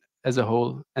transition as a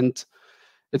whole. And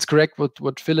it's correct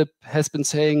what Philip has been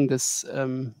saying, this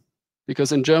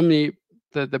because in Germany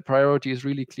the priority is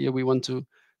really clear. We want to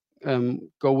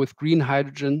go with green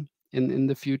hydrogen in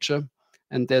the future,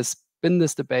 and there's been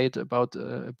this debate about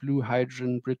a blue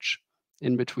hydrogen bridge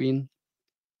in between.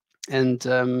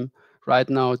 And right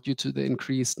now, due to the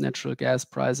increased natural gas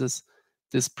prices,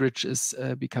 this bridge is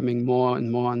becoming more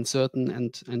and more uncertain,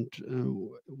 and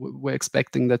we're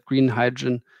expecting that green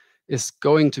hydrogen is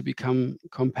going to become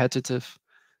competitive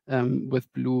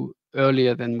with blue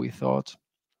earlier than we thought.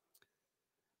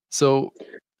 So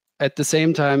at the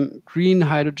same time, green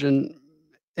hydrogen,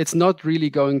 it's not really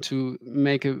going to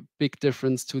make a big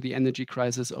difference to the energy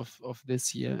crisis of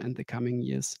this year and the coming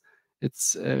years.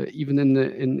 It's even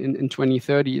in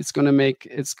 2030, it's going to make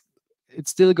it's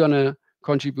still going to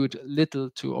contribute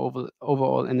little to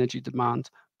overall energy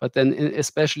demand. But then,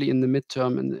 especially in the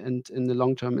midterm and in the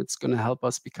long term, it's going to help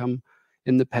us become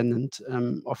independent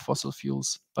of fossil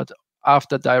fuels, but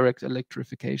after direct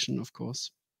electrification, of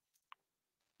course.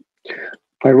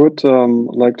 I would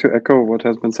like to echo what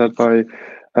has been said by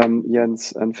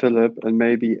Jens and Philip, and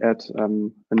maybe add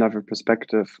another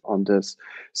perspective on this.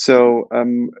 So,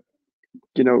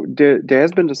 you know, there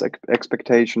has been this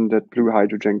expectation that blue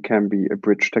hydrogen can be a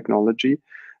bridge technology,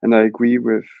 and I agree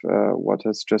with what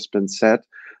has just been said.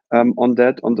 On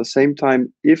that, on the same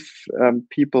time, if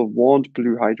people want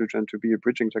blue hydrogen to be a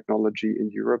bridging technology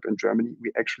in Europe and Germany,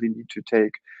 we actually need to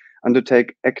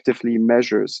undertake actively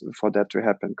measures for that to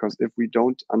happen. Because if we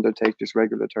don't undertake these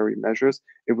regulatory measures,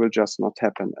 it will just not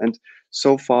happen. And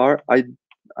so far, I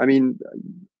mean,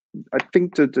 I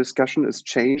think the discussion is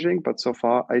changing, but so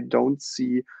far I don't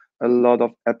see a lot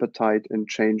of appetite in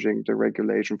changing the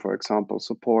regulation. For example,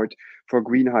 support for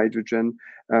green hydrogen,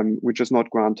 which is not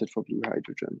granted for blue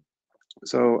hydrogen.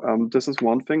 So this is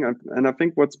one thing. And I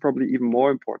think what's probably even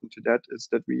more important to that is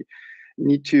that we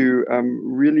need to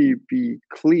really be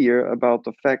clear about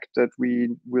the fact that we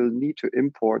will need to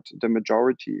import the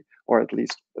majority, or at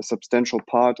least a substantial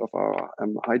part of our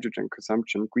hydrogen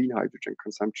consumption, green hydrogen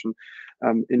consumption,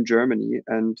 in Germany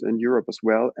and in Europe as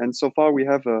well. And so far we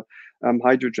have a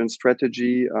hydrogen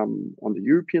strategy on the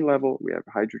European level. We have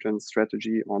a hydrogen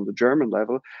strategy on the German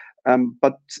level.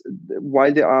 But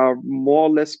while they are more or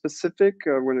less specific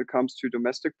when it comes to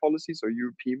domestic policies or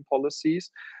European policies,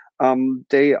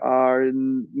 they are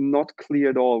not clear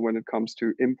at all when it comes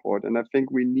to import. And I think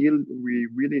we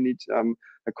really need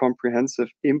a comprehensive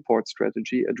import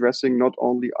strategy addressing not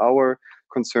only our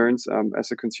concerns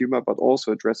as a consumer, but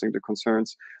also addressing the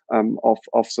concerns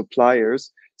of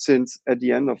suppliers, since at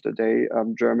the end of the day,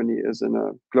 Germany is in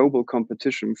a global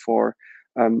competition for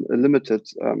a limited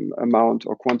amount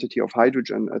or quantity of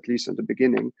hydrogen, at least in the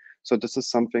beginning. So this is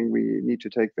something we need to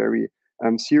take very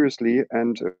seriously,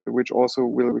 and which also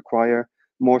will require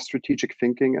more strategic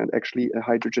thinking and actually a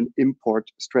hydrogen import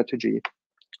strategy,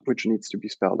 which needs to be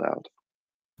spelled out.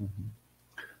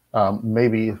 Mm-hmm.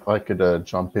 Maybe if I could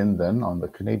jump in then on the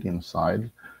Canadian side.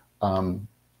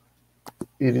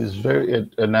 It is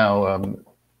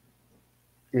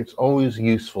it's always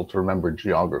useful to remember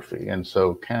geography. And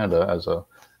so Canada, as a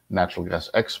natural gas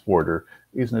exporter,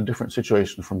 is in a different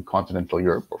situation from continental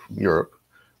Europe or from Europe,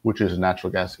 which is a natural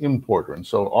gas importer. And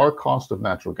so our cost of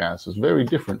natural gas is very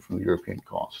different from the European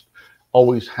cost.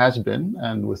 Always has been,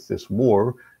 and with this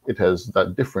war,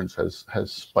 that difference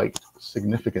has spiked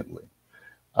significantly.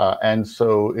 And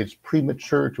so it's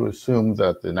premature to assume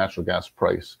that the natural gas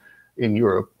price in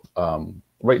Europe,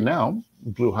 right now,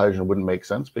 blue hydrogen wouldn't make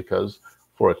sense because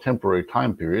for a temporary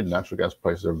time period, natural gas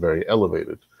prices are very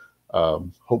elevated.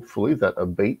 Hopefully that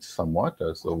abates somewhat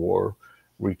as the war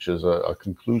reaches a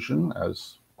conclusion,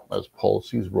 as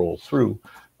policies roll through.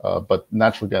 But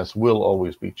natural gas will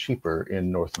always be cheaper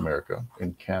in North America,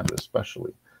 in Canada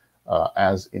especially,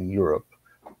 as in Europe.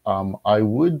 I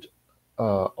would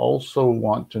also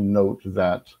want to note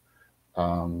that,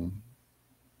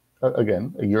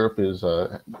 again,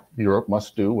 Europe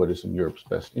must do what is in Europe's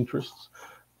best interests.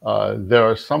 There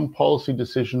are some policy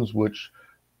decisions which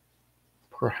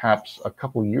perhaps a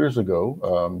couple years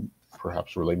ago,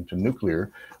 perhaps relating to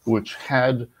nuclear, which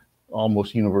had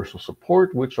almost universal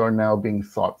support, which are now being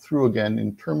thought through again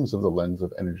in terms of the lens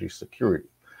of energy security.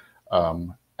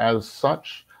 As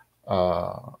such,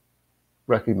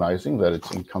 recognizing that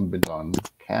it's incumbent on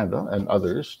Canada and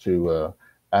others to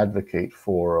advocate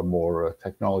for a more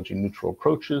technology-neutral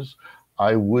approaches,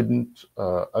 I wouldn't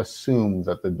assume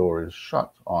that the door is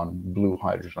shut on blue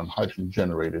hydrogen, on hydrogen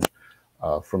generated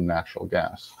from natural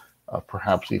gas.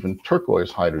 Perhaps even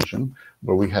turquoise hydrogen,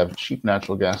 where we have cheap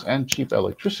natural gas and cheap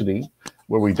electricity,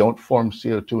 where we don't form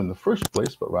CO2 in the first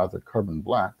place, but rather carbon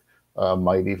black,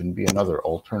 might even be another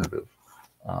alternative.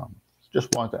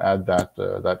 Just want to add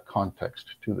that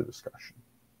context to the discussion.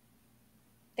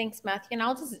 Thanks, Matthew. And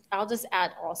I'll just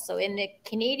add also, in the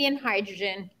Canadian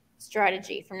hydrogen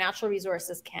strategy from Natural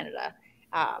Resources Canada,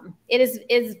 it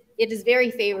is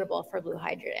very favorable for blue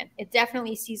hydrogen. It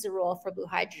definitely sees a role for blue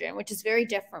hydrogen, which is very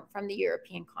different from the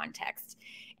European context.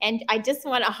 And I just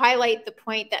want to highlight the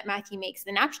point that Matthew makes.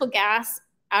 The natural gas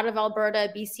out of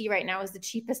Alberta, BC right now is the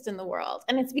cheapest in the world.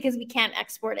 And it's because we can't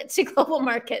export it to global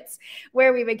markets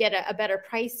where we would get a better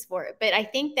price for it. But I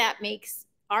think that makes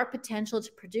our potential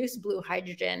to produce blue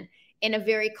hydrogen in a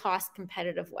very cost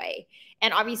competitive way.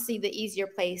 And obviously the easier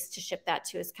place to ship that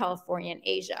to is California and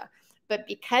Asia. But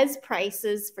because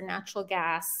prices for natural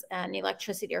gas and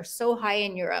electricity are so high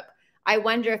in Europe, I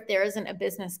wonder if there isn't a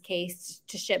business case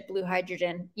to ship blue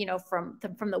hydrogen, you know, from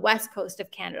the west coast of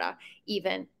Canada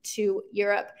even to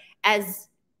Europe, as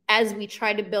we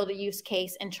try to build a use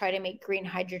case and try to make green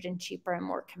hydrogen cheaper and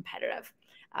more competitive.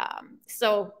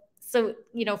 So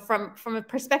you know, from a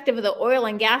perspective of the oil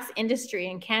and gas industry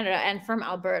in Canada and from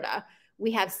Alberta,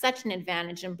 we have such an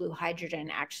advantage in blue hydrogen,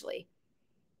 actually.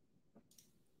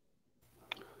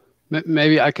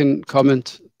 Maybe I can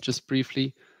comment just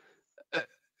briefly.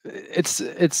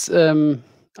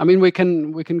 I mean, we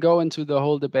can go into the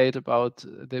whole debate about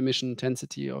the emission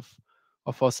intensity of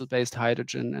fossil-based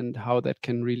hydrogen and how that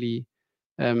can really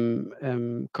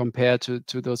compare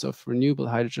to those of renewable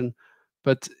hydrogen.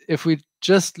 But if we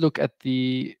just look at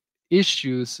the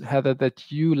issues, Heather,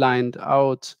 that you lined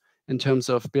out in terms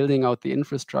of building out the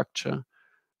infrastructure,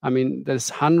 I mean, there's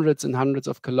hundreds and hundreds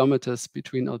of kilometers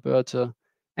between Alberta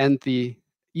and the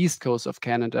east coast of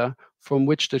Canada, from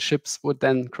which the ships would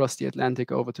then cross the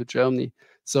Atlantic over to Germany.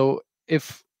 So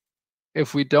if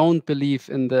we don't believe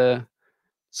in the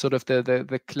sort of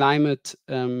the climate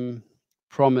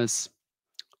promise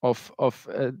of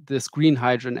this green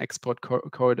hydrogen export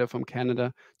corridor from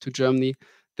Canada to Germany,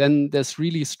 then there's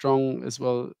really strong as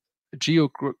well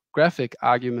geographic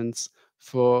arguments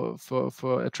for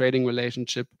a trading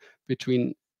relationship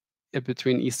between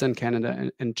Eastern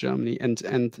Canada and Germany.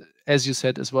 And as you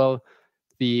said as well,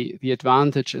 the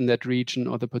advantage in that region,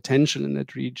 or the potential in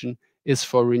that region, is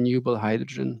for renewable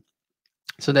hydrogen.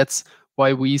 So that's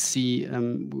why we see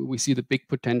the big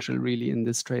potential really in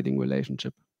this trading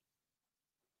relationship.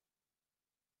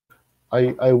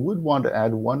 I would want to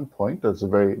add one point that's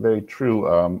very, very true,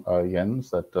 Jens,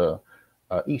 that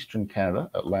Eastern Canada,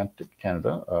 Atlantic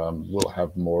Canada, will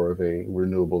have more of a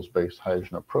renewables-based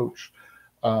hydrogen approach.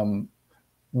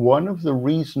 One of the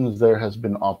reasons there has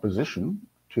been opposition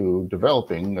to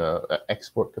developing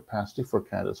export capacity for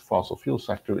Canada's fossil fuel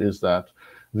sector is that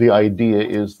The idea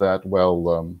is that,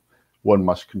 well, one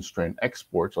must constrain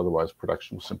exports, otherwise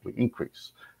production will simply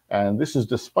increase. And this is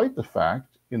despite the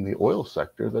fact in the oil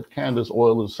sector that Canada's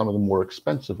oil is some of the more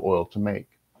expensive oil to make.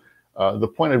 The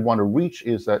point I want to reach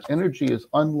is that energy is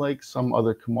unlike some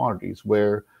other commodities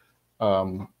where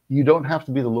you don't have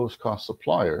to be the lowest cost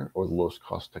supplier or the lowest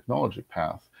cost technology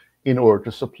path in order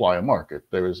to supply a market.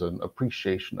 There is an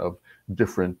appreciation of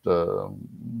different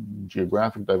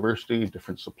geographic diversity,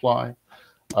 different supply.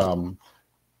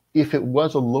 If it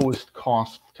was a lowest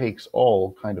cost takes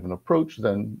all kind of an approach,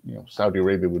 then Saudi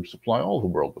Arabia would supply all the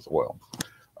world with oil.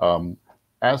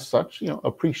 As such,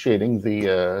 appreciating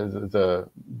the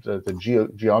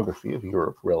geography of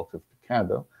Europe relative to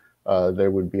Canada,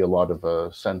 there would be a lot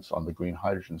of sense on the green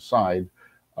hydrogen side.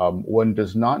 One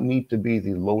does not need to be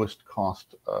the lowest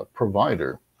cost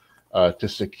provider to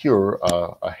secure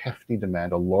a hefty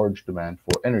demand, a large demand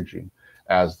for energy,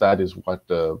 as that is what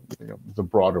the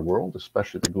broader world,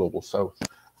 especially the global south,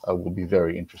 will be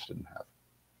very interested in having.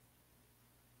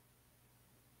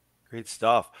 Great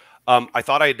stuff. I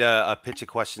thought I'd pitch a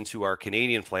question to our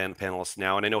Canadian panelists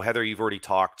now. And I know, Heather, you've already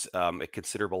talked at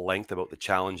considerable length about the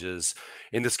challenges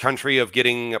in this country of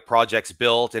getting projects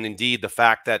built. And indeed, the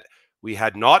fact that we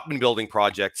had not been building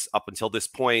projects up until this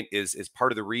point is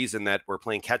part of the reason that we're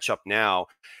playing catch up now.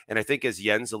 And I think, as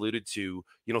Jens alluded to,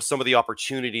 some of the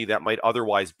opportunity that might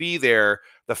otherwise be there,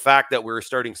 the fact that we're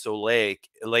starting so late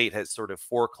has sort of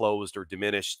foreclosed or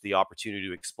diminished the opportunity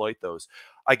to exploit those.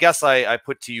 I guess I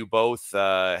put to you both,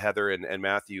 Heather and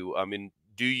Matthew, I mean,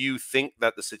 do you think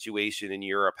that the situation in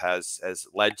Europe has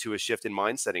led to a shift in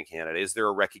mindset in Canada? Is there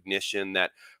a recognition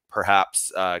that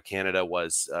perhaps Canada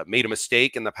was made a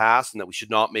mistake in the past and that we should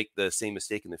not make the same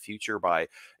mistake in the future by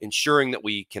ensuring that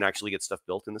we can actually get stuff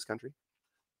built in this country?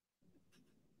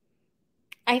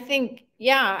 I think,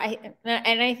 yeah,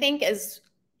 I think as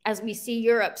we see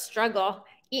Europe struggle,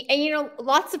 and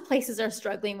lots of places are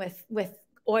struggling with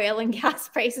oil and gas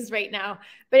prices right now,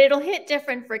 but it'll hit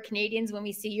different for Canadians when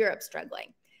we see Europe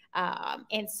struggling.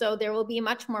 And so there will be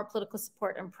much more political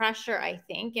support and pressure, I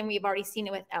think, and we've already seen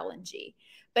it with LNG.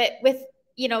 But with,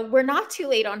 we're not too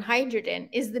late on hydrogen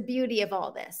is the beauty of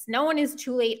all this. No one is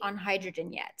too late on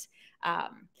hydrogen yet.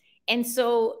 And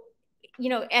so,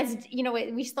 as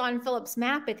we saw in Philip's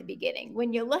map at the beginning,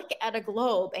 when you look at a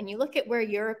globe and you look at where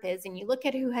Europe is and you look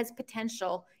at who has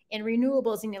potential in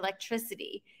renewables and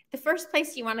electricity, the first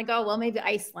place you want to go, well, maybe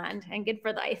Iceland, and good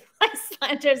for the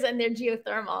Icelanders and their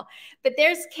geothermal. But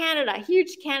there's Canada,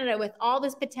 huge Canada with all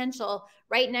this potential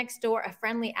right next door, a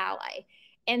friendly ally.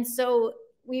 And so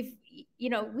we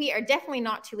are definitely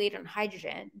not too late on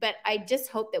hydrogen, but I just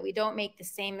hope that we don't make the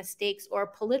same mistakes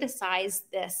or politicize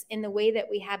this in the way that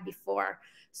we have before,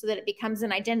 so that it becomes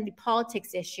an identity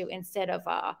politics issue instead of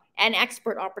an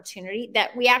export opportunity,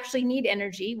 that we actually need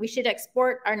energy. We should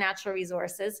export our natural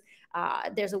resources.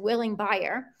 There's a willing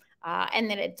buyer, and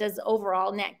that it does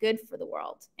overall net good for the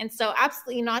world. And so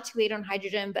absolutely not too late on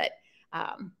hydrogen, but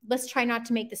let's try not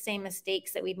to make the same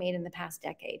mistakes that we've made in the past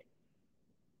decade.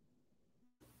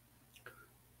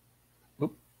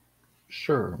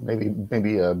 Sure. Maybe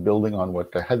building on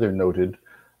what Heather noted,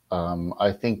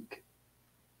 I think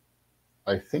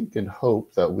and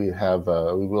hope that we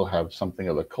will have something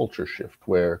of a culture shift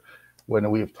where,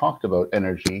 when we've talked about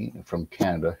energy from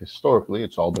Canada, historically,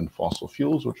 it's all been fossil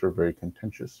fuels, which are very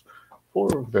contentious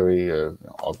for very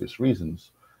obvious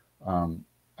reasons.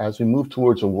 As we move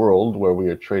towards a world where we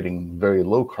are trading very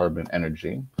low carbon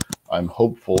energy, I'm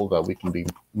hopeful that we can be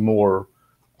more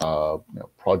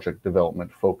project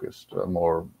development focused,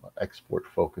 more export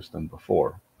focused than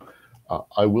before.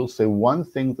 I will say one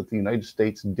thing that the United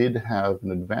States did have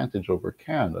an advantage over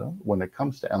Canada when it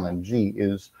comes to LNG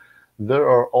is there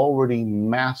are already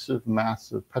massive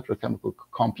petrochemical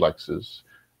complexes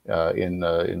in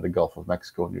the Gulf of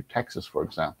Mexico near Texas, for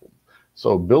example.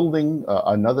 So building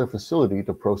another facility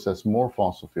to process more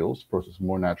fossil fuels, process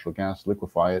more natural gas,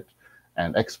 liquefy it,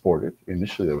 and export it.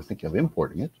 Initially, they were thinking of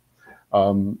importing it.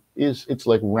 It's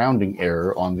like rounding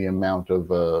error on the amount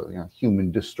of human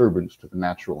disturbance to the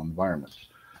natural environment.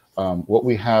 What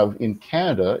we have in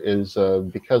Canada is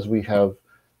because we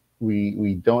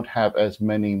don't have as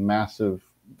many massive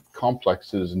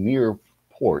complexes near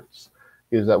ports,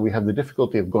 is that we have the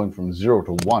difficulty of going from 0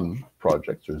 to 1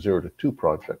 projects or 0 to 2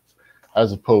 projects,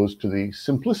 as opposed to the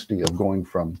simplicity of going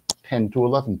from 10 to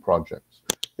 11 projects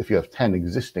if you have 10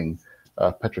 existing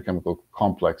petrochemical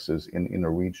complexes in a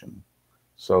region.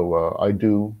 So I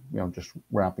do, just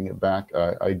wrapping it back,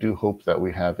 I do hope that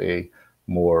we have a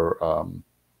more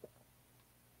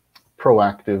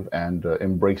proactive and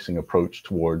embracing approach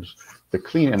towards the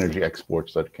clean energy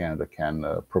exports that Canada can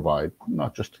provide,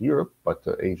 not just to Europe, but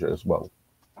to Asia as well.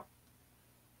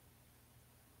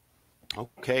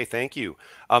 Okay, thank you.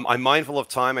 I'm mindful of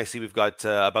time. I see we've got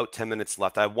about 10 minutes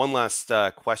left. I have one last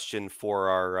question for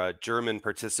our German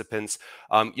participants.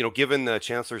 Given the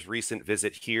Chancellor's recent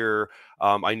visit here,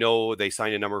 I know they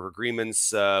signed a number of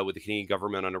agreements with the Canadian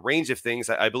government on a range of things.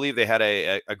 I believe they had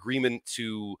a agreement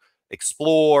to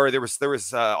explore. There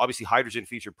was obviously hydrogen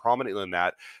featured prominently in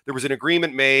that. There was an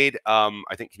agreement made.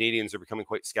 I think Canadians are becoming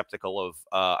quite skeptical of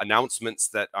announcements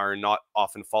that are not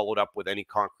often followed up with any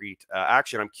concrete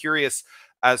action. I'm curious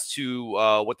as to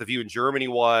what the view in Germany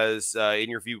was. In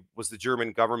your view, was the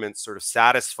German government sort of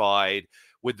satisfied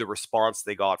with the response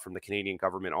they got from the Canadian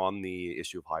government on the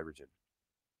issue of hydrogen?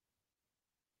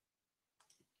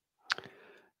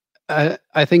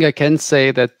 I think I can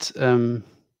say that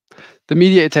the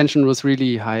media attention was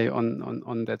really high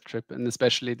on that trip, and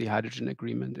especially the hydrogen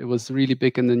agreement. It was really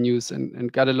big in the news and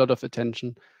got a lot of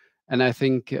attention. And I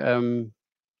think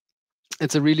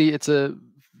it's a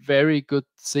very good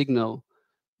signal,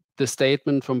 the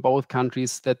statement from both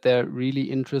countries that they're really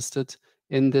interested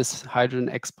in this hydrogen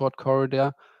export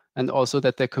corridor, and also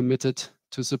that they're committed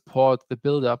to support the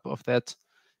buildup of that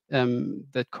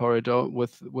corridor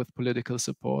with political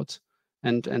support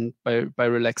and by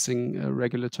relaxing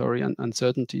regulatory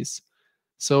uncertainties.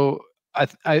 So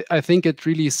I think it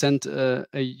really sent a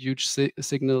huge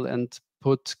signal and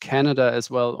put Canada as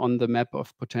well on the map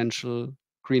of potential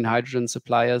green hydrogen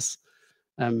suppliers,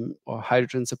 or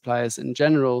hydrogen suppliers in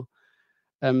general,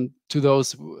 to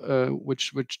those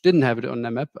which didn't have it on their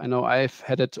map. I know I've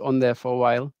had it on there for a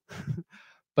while,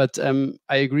 but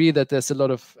I agree that there's a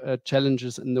lot of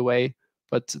challenges in the way.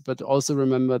 But also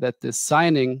remember that this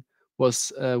signing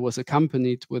was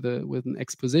accompanied with an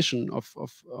exposition of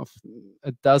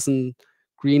a dozen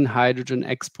green hydrogen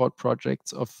export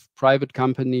projects of private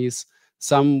companies,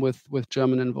 some with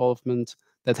German involvement,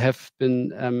 that have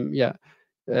been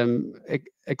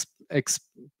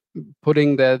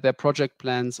putting their project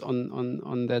plans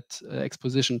on that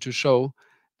exposition to show.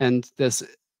 And there's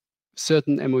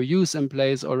certain MOUs in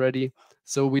place already.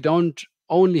 So we don't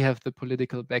only have the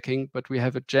political backing, but we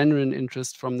have a genuine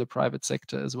interest from the private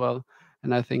sector as well.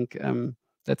 And I think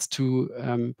that's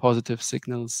two positive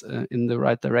signals in the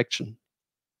right direction.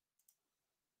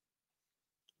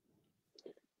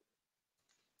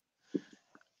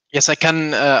 Yes, I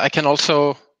can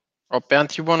also. Or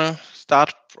Bernd, you want to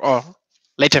start or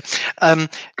later? I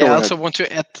also want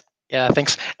to add. Yeah,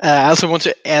 thanks. I also want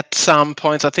to add some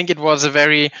points. I think it was a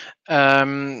very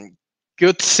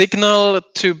good signal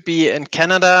to be in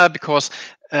Canada, because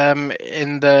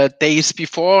in the days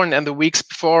before and the weeks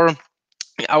before,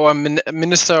 our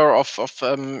Minister of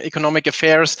Economic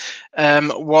Affairs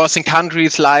was in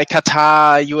countries like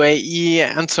Qatar, UAE,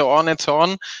 and so on and so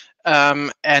on.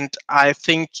 And I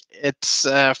think it's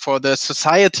for the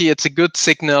society, it's a good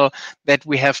signal that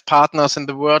we have partners in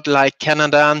the world like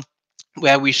Canada,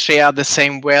 where we share the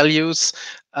same values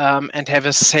and have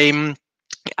the same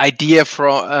idea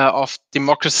of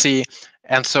democracy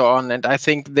and so on. And I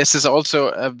think this is also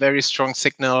a very strong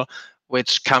signal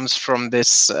which comes from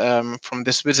this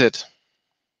visit.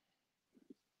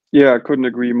 Yeah, I couldn't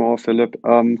agree more, Philip.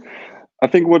 I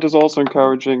think what is also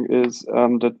encouraging is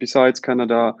that besides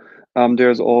Canada,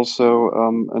 there's also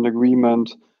an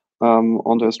agreement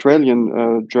on the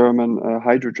Australian-German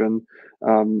hydrogen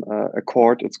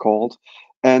accord, it's called.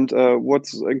 And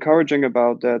what's encouraging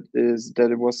about that is that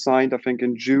it was signed, I think,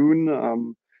 in June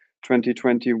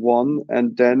 2021.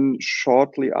 And then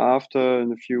shortly after,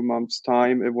 in a few months'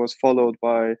 time, it was followed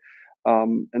by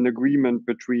an agreement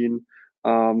between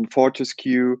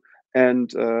Fortescue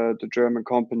and the German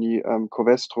company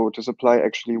Covestro to supply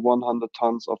actually 100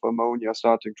 tons of ammonia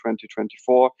starting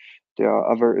 2024. There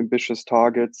are other ambitious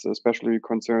targets, especially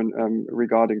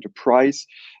regarding the price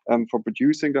for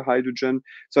producing the hydrogen.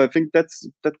 So I think that's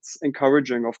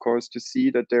encouraging, of course, to see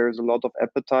that there is a lot of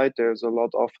appetite. There's a lot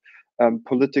of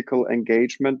political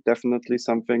engagement, definitely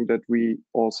something that we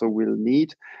also will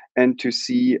need, and to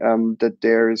see that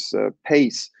there is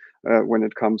pace when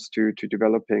it comes to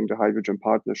developing the hydrogen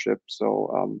partnership.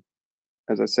 So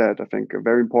as I said, I think a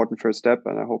very important first step,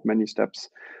 and I hope many steps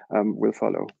will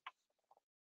follow.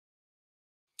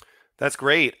 That's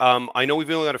great. I know we've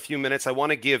only got a few minutes. I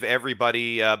want to give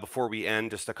everybody, before we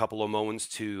end, just a couple of moments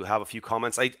to have a few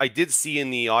comments. I did see in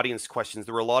the audience questions,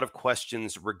 there were a lot of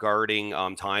questions regarding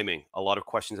timing, a lot of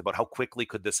questions about how quickly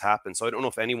could this happen. So I don't know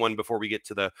if anyone, before we get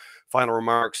to the final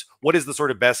remarks, what is the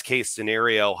sort of best case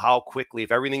scenario? How quickly,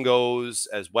 if everything goes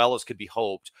as well as could be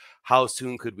hoped, how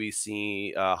soon could we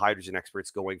see hydrogen exports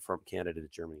going from Canada to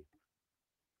Germany?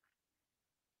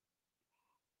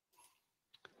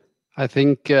 I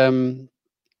think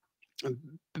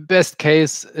best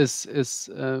case is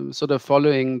sort of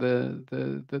following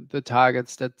the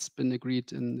targets that's been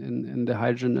agreed in the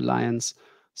Hydrogen Alliance.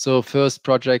 So first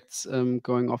projects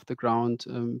going off the ground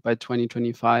by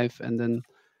 2025, and then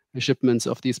the shipments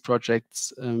of these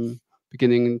projects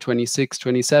beginning in 26,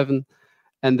 27,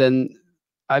 and then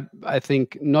I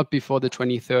think not before the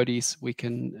 2030s we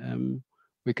can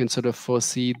sort of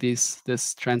foresee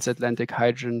this transatlantic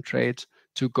hydrogen trade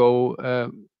to go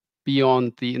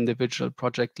beyond the individual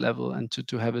project level and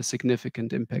to have a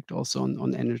significant impact also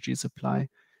on energy supply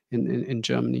in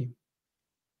Germany.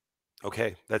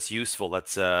 Okay, that's useful.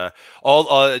 That's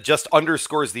all just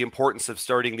underscores the importance of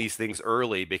starting these things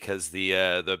early, because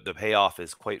the payoff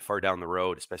is quite far down the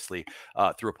road, especially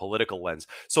through a political lens.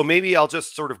 So maybe I'll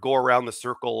just sort of go around the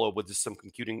circle with just some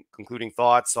concluding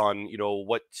thoughts on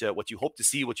what you hope to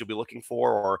see, what you'll be looking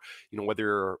for, or whether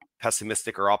you're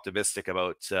pessimistic or optimistic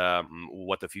about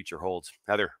what the future holds.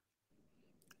 Heather.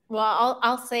 Well,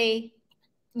 I'll say,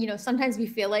 sometimes we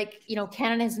feel like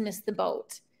Canada's missed the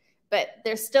boat. But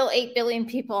there's still 8 billion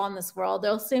people on this world.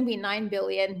 There'll soon be 9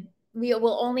 billion. We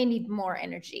will only need more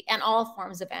energy and all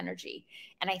forms of energy.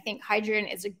 And I think hydrogen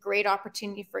is a great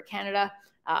opportunity for Canada.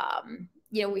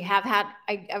 We have had,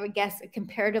 I would guess, a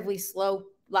comparatively slow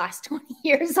last 20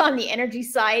 years on the energy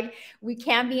side. We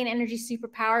can be an energy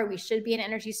superpower. We should be an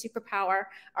energy superpower.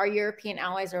 Our European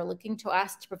allies are looking to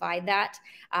us to provide that.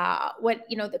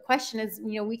 The question is,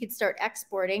 we could start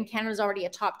exporting. Canada's already a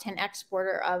top 10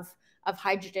 exporter of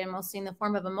hydrogen, mostly in the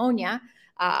form of ammonia.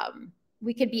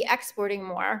 We could be exporting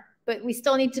more, but we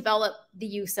still need to develop the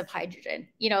use of hydrogen.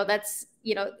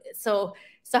 So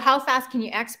how fast can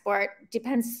you export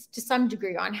depends to some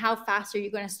degree on how fast are you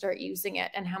going to start using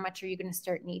it and how much are you going to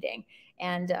start needing.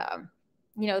 And,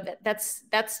 that's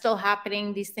still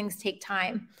happening. These things take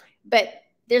time, but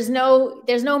there's no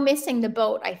missing the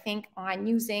boat, I think, on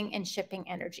using and shipping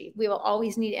energy. We will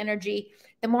always need energy.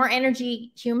 The more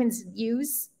energy humans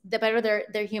use, the better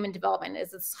their human development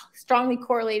is. It's strongly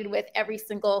correlated with every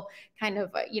single kind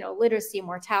of, literacy,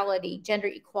 mortality, gender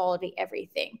equality,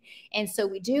 everything. And so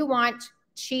we do want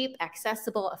cheap,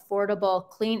 accessible, affordable,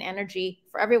 clean energy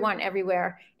for everyone,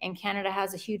 everywhere. And Canada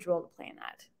has a huge role to play in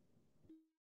that.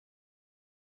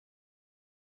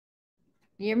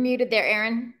 You're muted there,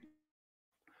 Aaron.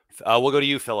 We'll go to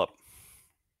you, Philip.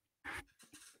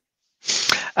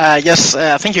 Yes,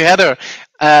 thank you, Heather.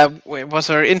 It was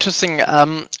very interesting.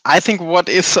 I think what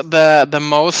is the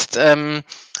most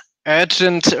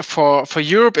urgent for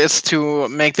Europe is to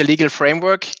make the legal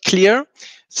framework clear.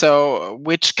 So,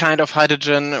 which kind of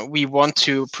hydrogen we want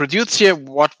to produce here?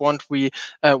 What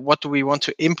do we want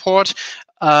to import?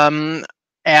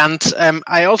 And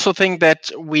I also think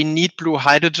that we need blue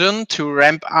hydrogen to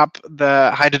ramp up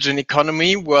the hydrogen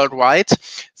economy worldwide.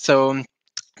 So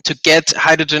to get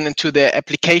hydrogen into their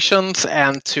applications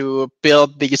and to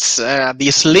build these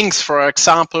links, for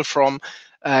example, from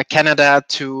Canada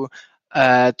to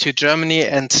Germany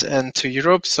and to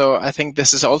Europe. So I think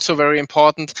this is also very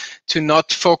important to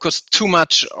not focus too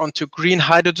much onto green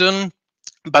hydrogen,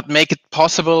 but make it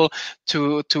possible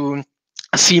to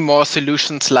see more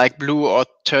solutions like blue or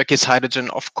turquoise hydrogen.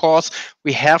 Of course,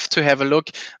 we have to have a look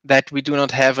that we do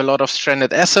not have a lot of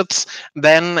stranded assets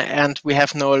then, and we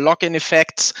have no lock-in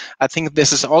effects. I think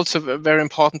this is also very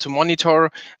important to monitor,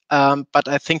 but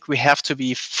I think we have to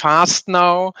be fast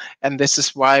now, and this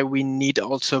is why we need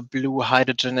also blue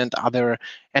hydrogen and other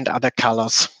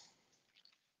colors.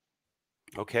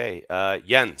 Okay,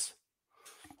 Jens.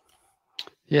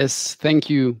 Yes, thank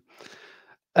you.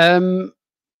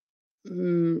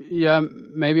 Yeah,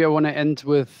 maybe I want to end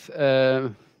with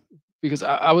because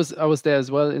I was there as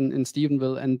well in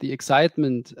Stephenville, and the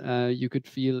excitement you could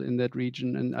feel in that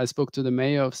region. And I spoke to the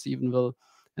mayor of Stephenville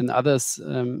and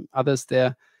others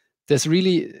there. There's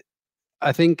really,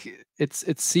 I think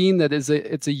it's seen that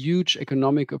it's a huge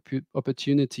economic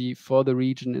opportunity for the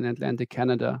region in Atlantic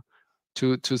Canada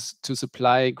to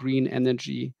supply green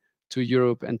energy to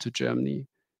Europe and to Germany.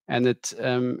 And it's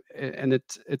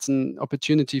an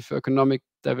opportunity for economic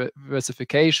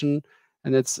diversification,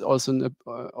 and it's also an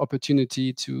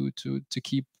opportunity to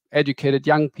keep educated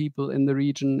young people in the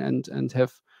region and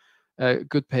have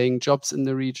good paying jobs in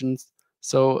the regions.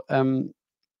 So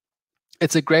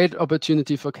it's a great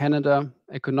opportunity for Canada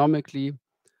economically,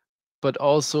 but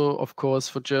also, of course,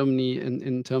 for Germany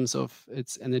in terms of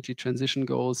its energy transition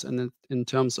goals and in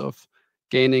terms of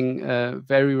gaining a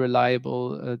very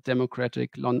reliable,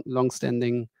 democratic,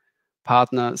 long-standing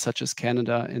partner such as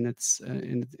Canada in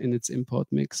its import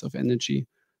mix of energy.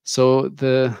 So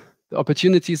the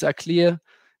opportunities are clear,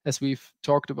 as we've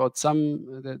talked about.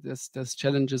 There's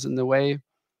challenges in the way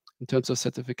in terms of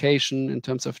certification, in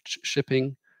terms of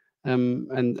shipping.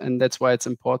 And that's why it's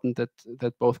important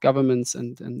that both governments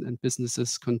and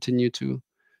businesses continue to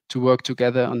work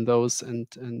together on those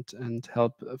and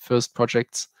help first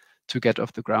projects to get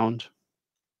off the ground.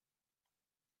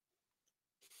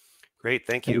 Great,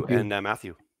 thank you. And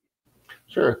Matthew.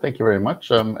 Sure, thank you very much,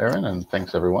 Aaron, and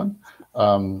thanks everyone.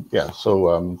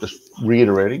 Just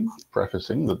reiterating,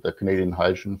 prefacing that the Canadian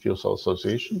Hydrogen Fuel Cell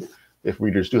Association, if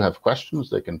readers do have questions,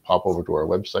 they can pop over to our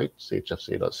website,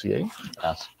 chfca.ca,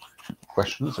 ask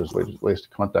questions. There's ways to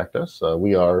contact us.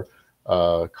 We are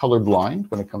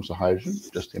colorblind when it comes to hydrogen,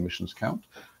 just the emissions count.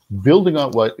 Building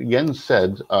on what Jens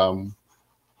said,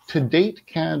 to date,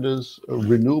 Canada's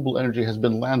renewable energy has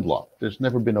been landlocked. There's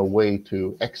never been a way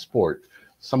to export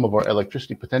some of our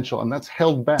electricity potential, and that's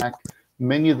held back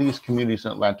many of these communities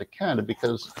in Atlantic Canada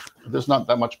because there's not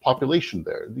that much population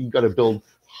there. You've got to build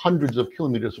hundreds of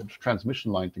kilometers of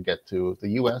transmission line to get to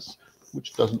the US,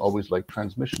 which doesn't always like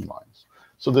transmission lines.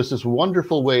 So there's this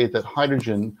wonderful way that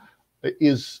hydrogen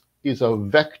is a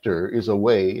vector, is a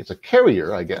way, it's a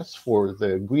carrier, I guess, for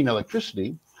the green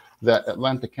electricity that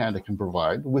Atlantic Canada can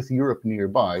provide with Europe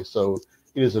nearby. So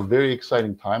it is a very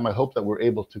exciting time. I hope that we're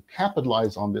able to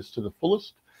capitalize on this to the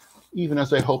fullest, even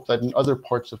as I hope that in other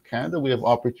parts of Canada, we have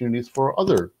opportunities for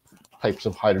other types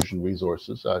of hydrogen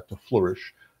resources to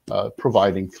flourish,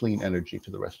 providing clean energy to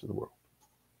the rest of the world.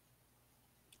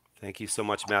 Thank you so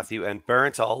much, Matthew. And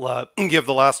Bernd, I'll give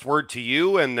the last word to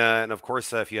you. And of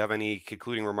course, if you have any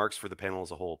concluding remarks for the panel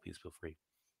as a whole, please feel free.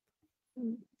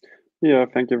 Yeah,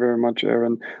 thank you very much,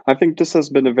 Aaron. I think this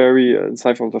has been a very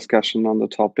insightful discussion on the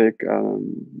topic.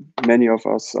 Many of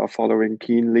us are following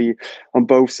keenly on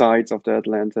both sides of the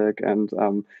Atlantic. And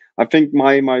I think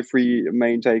my three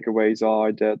main takeaways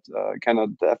are that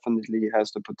Canada definitely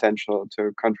has the potential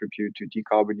to contribute to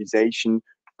decarbonization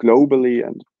globally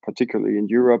and particularly in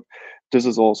Europe. This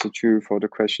is also true for the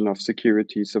question of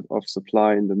security of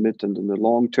supply in the mid and in the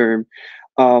long term.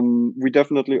 We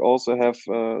definitely also have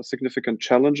significant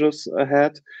challenges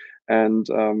ahead. And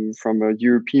from a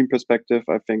European perspective,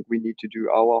 I think we need to do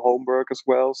our homework as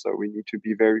well. So we need to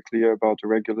be very clear about the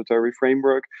regulatory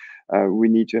framework. We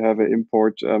need to have an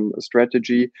import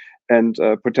strategy. And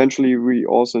potentially we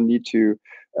also need to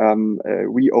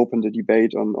reopen the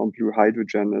debate on blue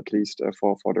hydrogen, at least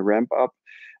for the ramp up.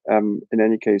 In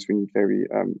any case, we need very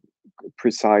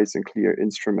precise and clear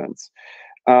instruments.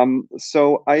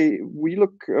 So we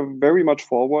look very much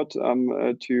forward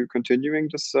to continuing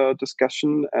this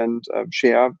discussion and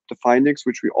share the findings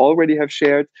which we already have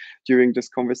shared during this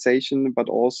conversation, but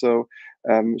also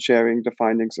sharing the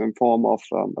findings in form of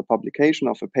a publication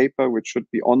of a paper which should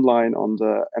be online on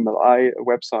the MLI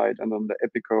website and on the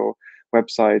EPICO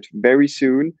website very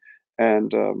soon.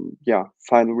 And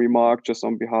final remark, just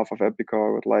on behalf of EPICO,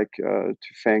 I would like to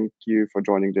thank you for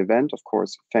joining the event, of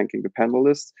course, thanking the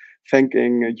panelists,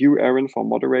 thanking you, Aaron, for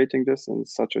moderating this in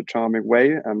such a charming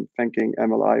way, and thanking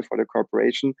MLI for the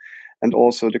cooperation, and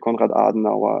also the Konrad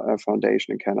Adenauer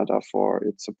Foundation in Canada for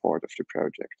its support of the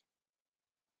project.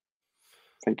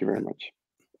 Thank you very much.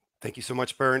 Thank you so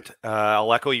much, Bernd.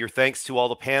 I'll echo your thanks to all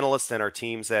the panelists and our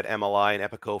teams at MLI and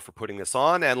EPICO for putting this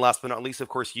on. And last but not least, of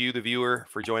course, you, the viewer,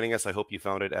 for joining us. I hope you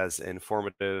found it as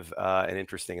informative and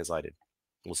interesting as I did.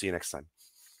 We'll see you next time.